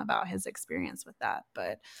ask him about his experience with that.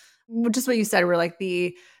 But just what you said, we're like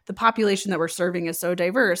the population that we're serving is so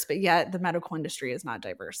diverse, but yet the medical industry is not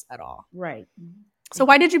diverse at all. Right. So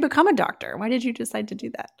why did you become a doctor? Why did you decide to do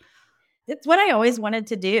that? It's what I always wanted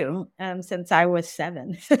to do since I was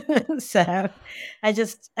 7. So I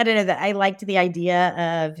don't know, that I liked the idea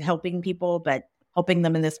of helping people, but helping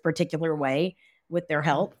them in this particular way with their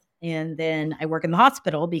health. And then I work in the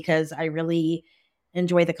hospital because I really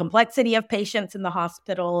enjoy the complexity of patients in the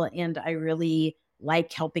hospital. And I really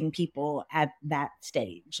like helping people at that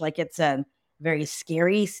stage. Like, it's a very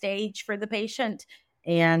scary stage for the patient.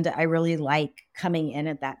 And I really like coming in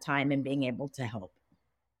at that time and being able to help.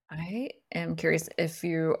 I am curious if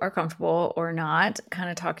you are comfortable or not, kind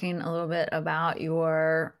of talking a little bit about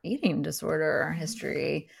your eating disorder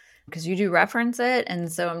history, because you do reference it.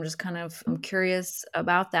 And so I'm curious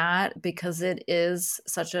about that, because it is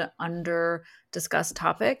such an under discussed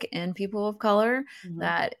topic in people of color,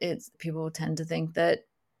 that people tend to think that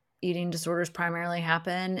eating disorders primarily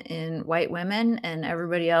happen in white women, and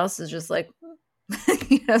everybody else is just like,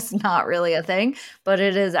 it's not really a thing, but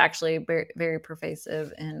it is actually very, very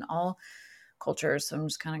pervasive in all cultures. So I'm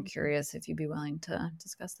just kind of curious if you'd be willing to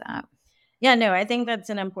discuss that. Yeah, no, I think that's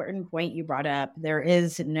an important point you brought up. There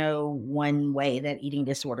is no one way that eating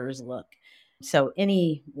disorders look. So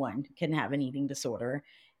anyone can have an eating disorder.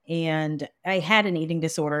 And I had an eating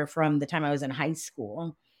disorder from the time I was in high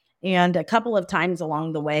school. And a couple of times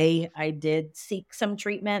along the way, I did seek some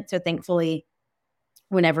treatment. So thankfully,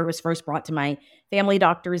 whenever it was first brought to my family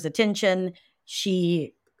doctor's attention,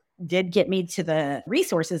 she did get me to the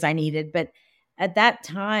resources I needed. But at that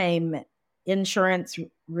time, insurance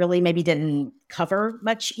really maybe didn't cover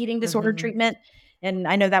much eating disorder treatment. And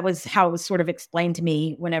I know that was how it was sort of explained to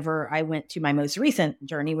me whenever I went to my most recent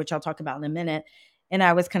journey, which I'll talk about in a minute. And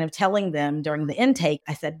I was kind of telling them during the intake,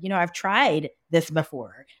 I said, I've tried this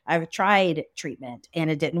before. I've tried treatment and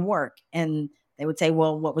it didn't work. And they would say,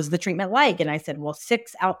 well, what was the treatment like? And I said, well,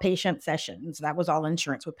 6 outpatient sessions. That was all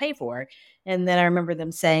insurance would pay for. And then I remember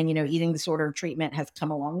them saying, eating disorder treatment has come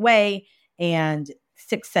a long way, and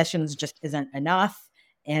 6 sessions just isn't enough.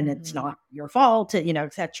 And it's not your fault,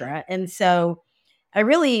 et cetera. And so I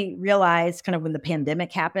really realized kind of when the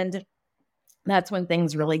pandemic happened, that's when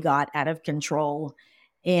things really got out of control.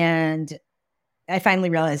 And I finally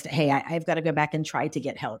realized, hey, I've got to go back and try to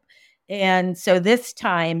get help. And so this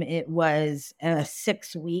time it was a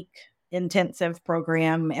 6-week intensive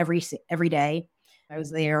program every day. I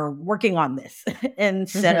was there working on this. And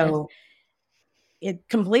so it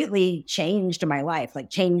completely changed my life, like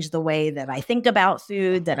changed the way that I think about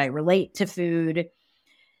food, that I relate to food.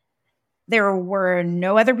 There were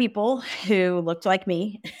no other people who looked like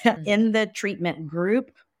me in the treatment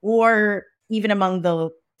group, or even among the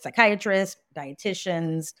psychiatrists,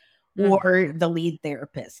 dietitians, or the lead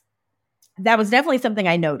therapist. That was definitely something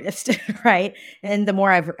I noticed, right? And the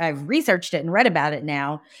more I've researched it and read about it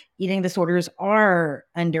now, eating disorders are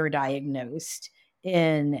underdiagnosed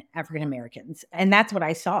in African Americans. And that's what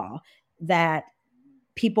I saw, that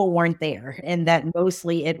people weren't there, and that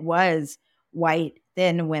mostly it was white,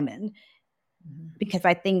 thin women. Because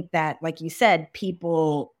I think that, like you said,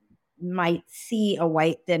 people might see a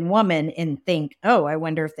white, thin woman and think, oh, I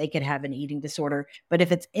wonder if they could have an eating disorder. But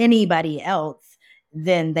if it's anybody else,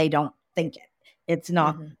 then they don't think it. It's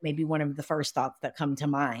not maybe one of the first thoughts that come to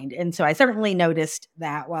mind. And so I certainly noticed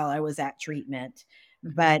that while I was at treatment.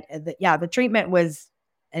 But the treatment was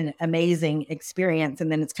an amazing experience.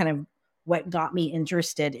 And then it's kind of what got me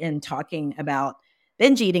interested in talking about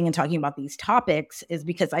binge eating and talking about these topics, is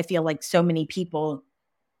because I feel like so many people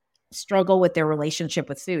struggle with their relationship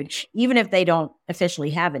with food, even if they don't officially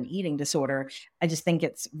have an eating disorder. I just think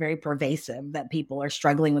it's very pervasive that people are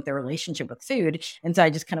struggling with their relationship with food. And so I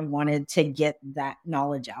just kind of wanted to get that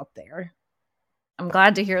knowledge out there. I'm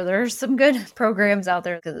glad to hear there's some good programs out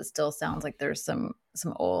there, because it still sounds like there's some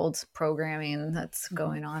old programming that's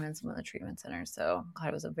going on in some of the treatment centers. So I'm glad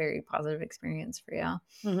it was a very positive experience for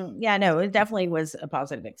you. Yeah, no, it definitely was a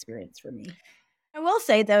positive experience for me. I will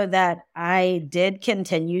say, though, that I did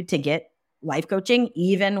continue to get life coaching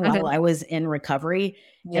even while I was in recovery.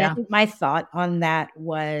 And I think my thought on that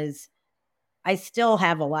was, I still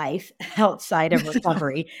have a life outside of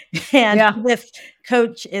recovery. And this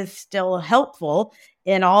coach is still helpful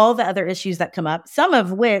in all the other issues that come up, some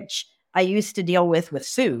of which I used to deal with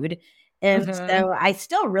food. And so I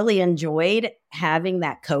still really enjoyed having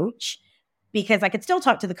that coach, because I could still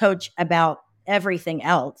talk to the coach about everything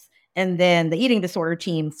else. And then the eating disorder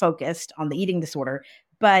team focused on the eating disorder.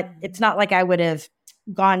 But it's not like I would have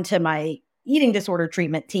gone to my eating disorder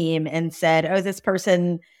treatment team and said, oh, this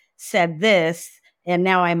person said this, and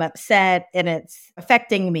now I'm upset and it's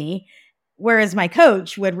affecting me. Whereas my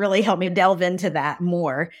coach would really help me delve into that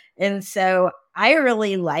more. And so I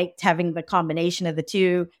really liked having the combination of the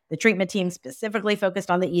two, the treatment team specifically focused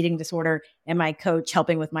on the eating disorder and my coach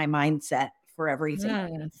helping with my mindset for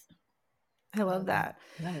everything. I love that.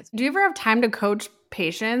 Do you ever have time to coach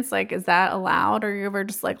patients? Like, is that allowed? Or are you ever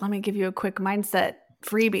just like, let me give you a quick mindset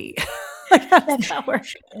freebie? Like, how does that work?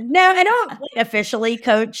 No, I don't officially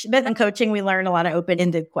coach, but in coaching, we learn a lot of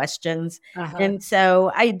open-ended questions. And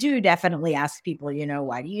so I do definitely ask people,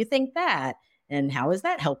 why do you think that? And how is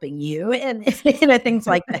that helping you? And, things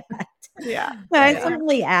like that. Yeah. I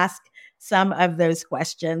certainly ask some of those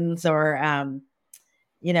questions or,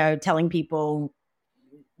 telling people,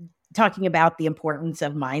 talking about the importance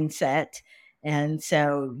of mindset. And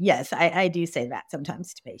so, yes, I do say that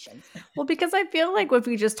sometimes to patients. Well, because I feel like if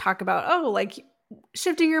we just talk about, like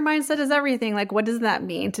shifting your mindset is everything, like what does that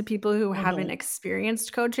mean to people who haven't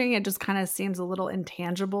experienced coaching? It just kind of seems a little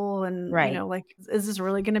intangible and, like, is this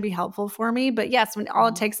really going to be helpful for me? But yes, when all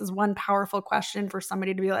it takes is one powerful question for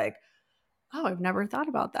somebody to be like, oh, I've never thought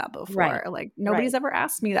about that before. Right. Like nobody's ever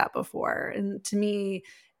asked me that before. And to me,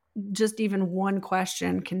 just even one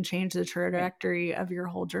question can change the trajectory of your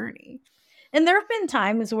whole journey. And there have been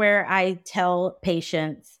times where I tell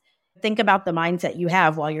patients, think about the mindset you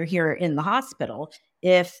have while you're here in the hospital.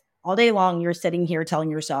 If all day long you're sitting here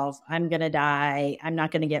telling yourself, I'm going to die, I'm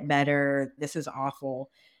not going to get better, this is awful,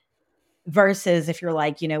 versus if you're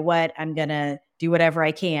like, you know what, I'm going to do whatever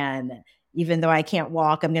I can. Even though I can't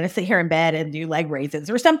walk, I'm going to sit here in bed and do leg raises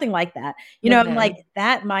or something like that. I'm like,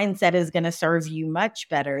 that mindset is going to serve you much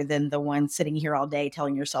better than the one sitting here all day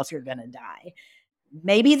telling yourself you're going to die.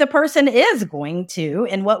 Maybe the person is going to,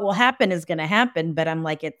 and what will happen is going to happen. But I'm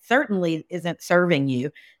like, it certainly isn't serving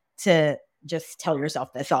you to just tell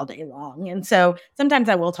yourself this all day long. And so sometimes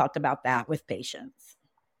I will talk about that with patients.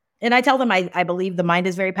 And I tell them I believe the mind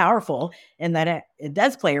is very powerful and that it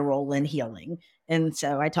does play a role in healing. And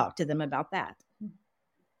so I talk to them about that.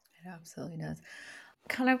 It absolutely does.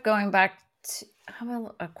 Kind of going back to, I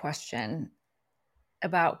have a question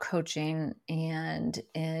about coaching and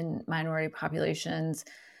in minority populations,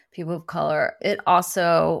 people of color. It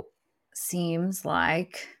also seems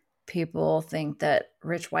like people think that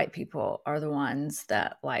rich white people are the ones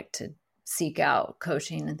that like to seek out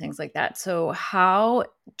coaching and things like that. So how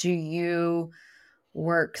do you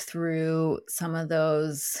work through some of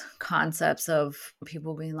those concepts of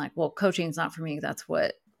people being like, well, coaching's not for me. That's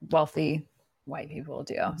what wealthy white people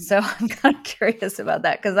do. So I'm kind of curious about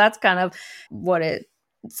that because that's kind of what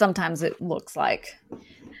sometimes it looks like. I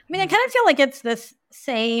mean, I kind of feel like it's the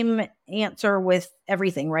same answer with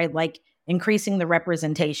everything, right? Like increasing the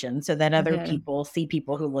representation so that other people see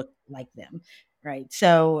people who look like them, right?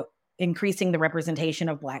 So increasing the representation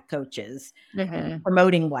of Black coaches,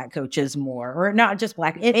 promoting Black coaches more, or not just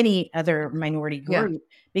Black, any other minority group,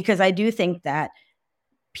 because I do think that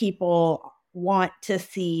people want to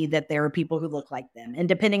see that there are people who look like them. And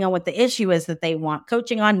depending on what the issue is that they want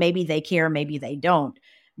coaching on, maybe they care, maybe they don't.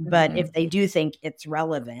 But if they do think it's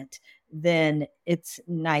relevant, then it's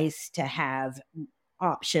nice to have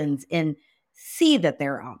options and see that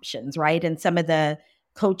there are options, right? And some of the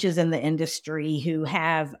coaches in the industry who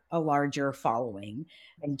have a larger following,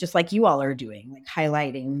 and just like you all are doing, like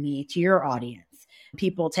highlighting me to your audience,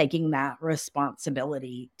 people taking that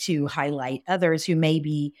responsibility to highlight others who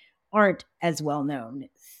maybe aren't as well known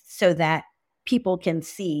so that people can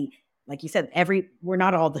see, like you said, we're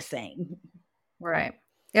not all the same. Right.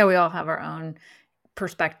 Yeah, we all have our own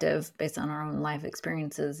perspective based on our own life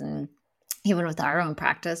experiences. And even with our own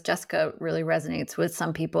practice, Jessica really resonates with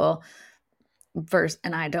some people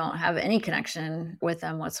and I don't have any connection with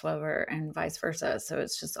them whatsoever and vice versa. So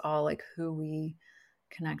it's just all like who we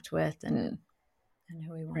connect with and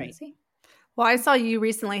who we want to see. Well, I saw you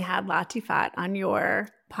recently had Latifat on your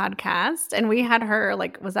podcast and we had her,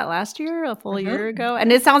 like, was that last year, a full year ago?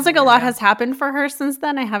 And it sounds like a lot has happened for her since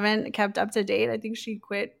then. I haven't kept up to date. I think she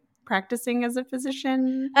quit practicing as a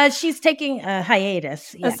physician. She's taking a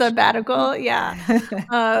hiatus. A sabbatical. Yeah.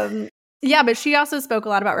 But she also spoke a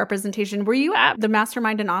lot about representation. Were you at the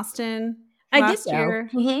mastermind in Austin last year?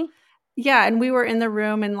 Yeah, and we were in the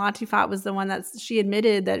room, and Latifat was the one she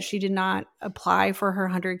admitted that she did not apply for her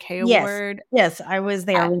 100K Yes. award. Yes, I was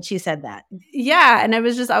there when she said that. Yeah, and I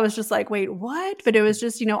was just like, wait, what? But it was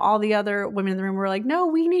just, all the other women in the room were like, no,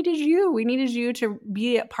 we needed you. We needed you to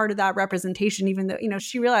be a part of that representation, even though,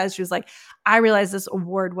 she realized, she was like, I realized this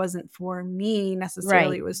award wasn't for me necessarily.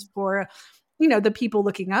 Right. It was for, the people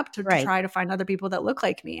looking up to Right. try to find other people that look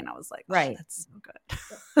like me. And I was like, Right. That's so good.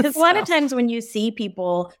 Because a lot of times when you see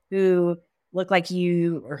people who look like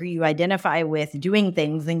you or who you identify with doing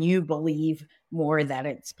things, then you believe more that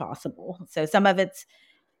it's possible. So some of it's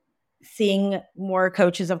seeing more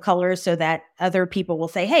coaches of color so that other people will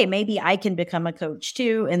say, hey, maybe I can become a coach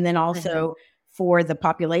too. And then also for the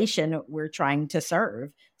population we're trying to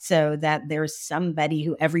serve, so that there's somebody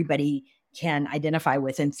who everybody can identify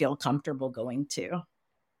with and feel comfortable going to.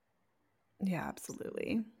 Yeah,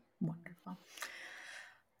 absolutely. Wonderful.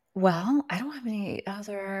 Well, I don't have any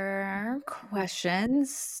other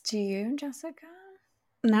questions. Do you, Jessica?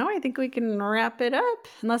 No, I think we can wrap it up.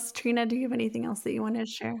 Unless, Trina, do you have anything else that you want to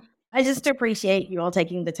share? I just appreciate you all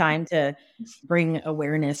taking the time to bring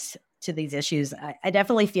awareness to these issues. I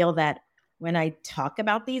definitely feel that when I talk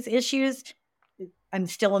about these issues, I'm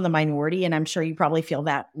still in the minority, and I'm sure you probably feel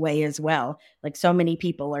that way as well. Like, so many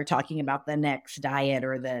people are talking about the next diet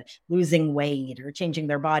or the losing weight or changing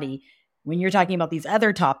their body. When you're talking about these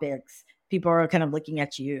other topics, people are kind of looking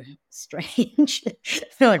at you strange.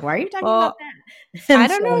 They're like, why are you talking about that? I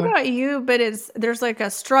don't know about you, but there's like a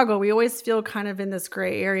struggle. We always feel kind of in this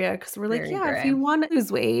gray area because we're like, if you want to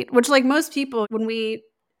lose weight, which like most people, when we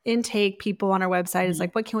intake people on our website, is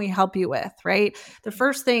like, what can we help you with? Right. The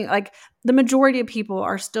first thing, like the majority of people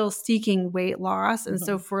are still seeking weight loss. And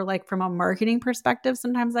so for like, from a marketing perspective,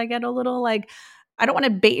 sometimes I get a little like, I don't want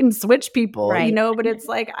to bait and switch people, but it's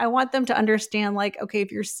like, I want them to understand, like, okay,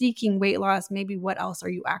 if you're seeking weight loss, maybe what else are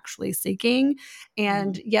you actually seeking?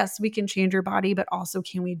 And yes, we can change your body, but also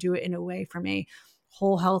can we do it in a way from a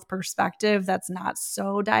whole health perspective that's not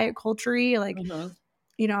so diet culture-y? Like,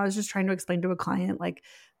 I was just trying to explain to a client, like,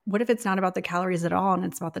 what if it's not about the calories at all and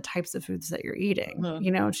it's about the types of foods that you're eating?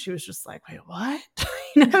 And she was just like, wait, what?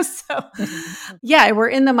 So yeah, we're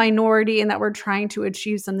in the minority and that we're trying to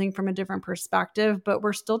achieve something from a different perspective, but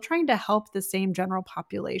we're still trying to help the same general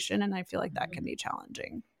population. And I feel like that can be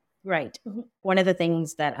challenging. Right. One of the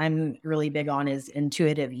things that I'm really big on is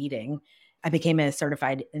intuitive eating. I became a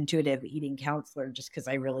certified intuitive eating counselor just because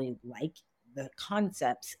I really like the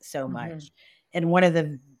concepts so much. And one of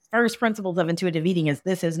the first principles of intuitive eating is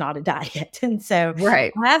this is not a diet. And so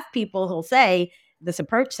I have people who'll say, this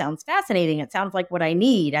approach sounds fascinating. It sounds like what I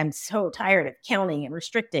need. I'm so tired of counting and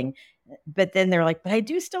restricting. But then they're like, but I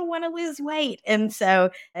do still want to lose weight. And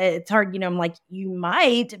so it's hard, I'm like, you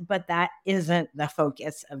might, but that isn't the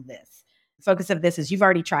focus of this. The focus of this is you've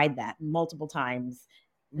already tried that multiple times.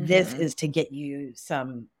 This is to get you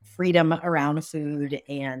some freedom around food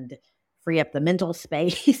and free up the mental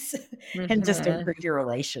space and just improve your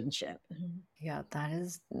relationship. Yeah, that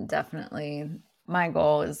is definitely my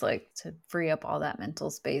goal, is like to free up all that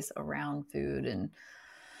mental space around food and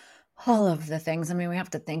all of the things. I mean, we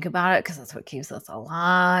have to think about it because that's what keeps us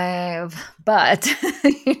alive. But,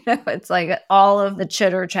 it's like all of the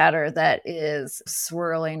chitter chatter that is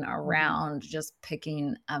swirling around just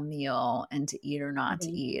picking a meal and to eat or not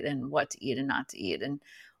to eat and what to eat and not to eat. And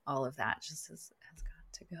all of that just has got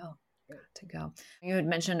to go. You had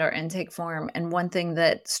mentioned our intake form. And one thing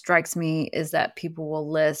that strikes me is that people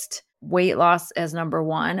will list weight loss as number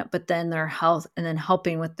one, but then their health and then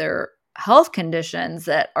helping with their health conditions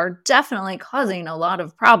that are definitely causing a lot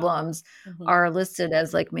of problems are listed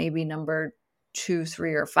as like maybe number 2,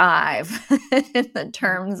 3, or 5 in the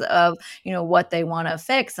terms of, what they want to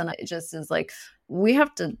fix. And it just is like, we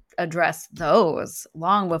have to address those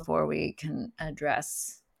long before we can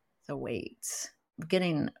address the weight.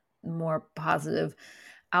 Getting more positive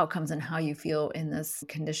outcomes in how you feel in this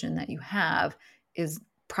condition that you have is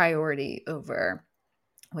priority over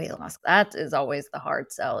weight loss. That is always the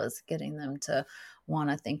hard sell, is getting them to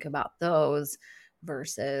want to think about those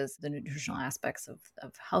versus the nutritional aspects of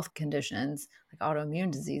health conditions like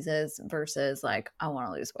autoimmune diseases versus like, I want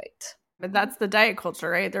to lose weight. But that's the diet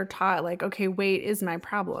culture, right? They're taught like, okay, weight is my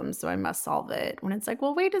problem, so I must solve it. When it's like,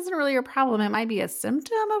 well, weight isn't really your problem. It might be a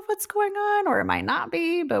symptom of what's going on, or it might not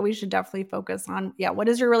be, but we should definitely focus on, what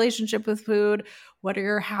is your relationship with food? What are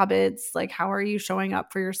your habits? Like, how are you showing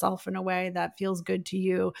up for yourself in a way that feels good to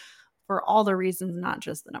you for all the reasons, not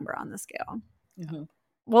just the number on the scale?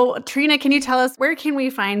 Well, Trina, can you tell us, where can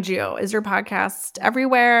we find you? Is your podcast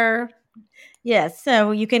everywhere? Yes.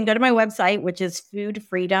 So you can go to my website, which is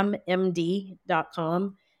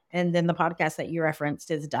foodfreedommd.com. And then the podcast that you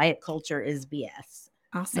referenced is Diet Culture is BS.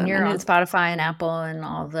 Awesome. And you're on Spotify and Apple and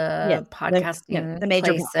all the podcasting the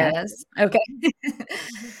major places. Okay.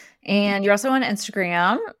 And you're also on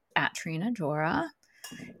Instagram at Trina Dorrah.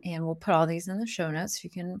 And we'll put all these in the show notes so you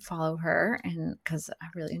can follow her. And because I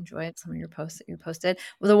really enjoyed some of your posts that you posted.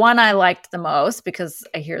 Well, the one I liked the most, because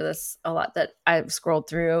I hear this a lot that I've scrolled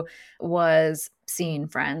through, was seeing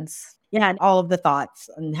friends. Yeah, and all of the thoughts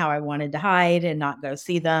and how I wanted to hide and not go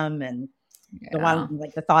see them. And the one,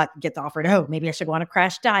 like the thought gets offered, oh, maybe I should go on a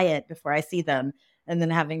crash diet before I see them. And then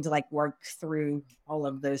having to like work through all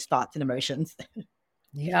of those thoughts and emotions.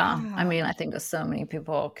 Yeah. I mean, I think so many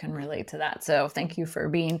people can relate to that. So thank you for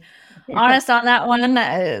being honest on that one.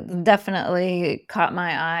 It definitely caught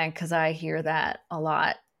my eye because I hear that a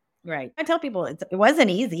lot. Right. I tell people it wasn't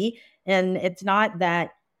easy. And it's not that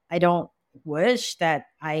I don't wish that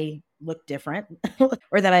I look different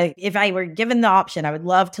or that if I were given the option, I would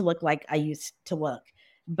love to look like I used to look.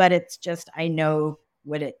 But it's just, I know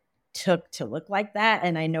what it took to look like that.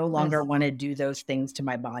 And I no longer want to do those things to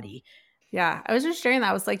my body. Yeah, I was just sharing that.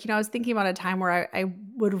 I was like, I was thinking about a time where I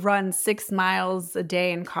would run 6 miles a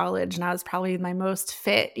day in college, and I was probably my most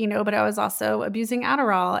fit, but I was also abusing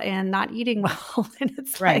Adderall and not eating well. And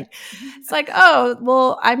it's like, oh,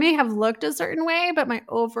 well, I may have looked a certain way, but my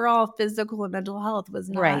overall physical and mental health was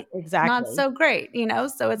not, not so great,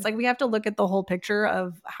 So it's like we have to look at the whole picture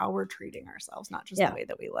of how we're treating ourselves, not just the way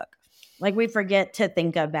that we look. Like we forget to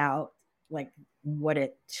think about like what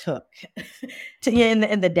it took to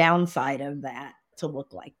in the downside of that to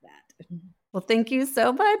look like that. Well, thank you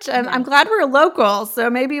so much. I'm glad we're local, so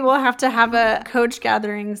maybe we'll have to have a coach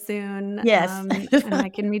gathering soon. Yes. And I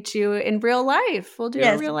can meet you in real life. We'll do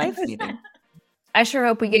a real life meeting. I sure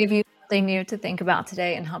hope we gave you something new to think about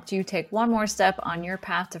today and helped you take one more step on your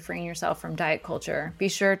path to freeing yourself from diet culture. Be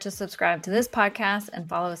sure to subscribe to this podcast and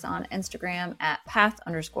follow us on Instagram at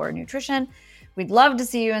path_nutrition. We'd love to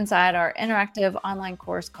see you inside our interactive online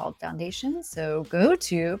course called Foundations. So go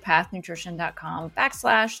to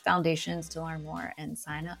pathnutrition.com/foundations to learn more and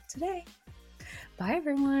sign up today. Bye,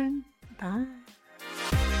 everyone. Bye.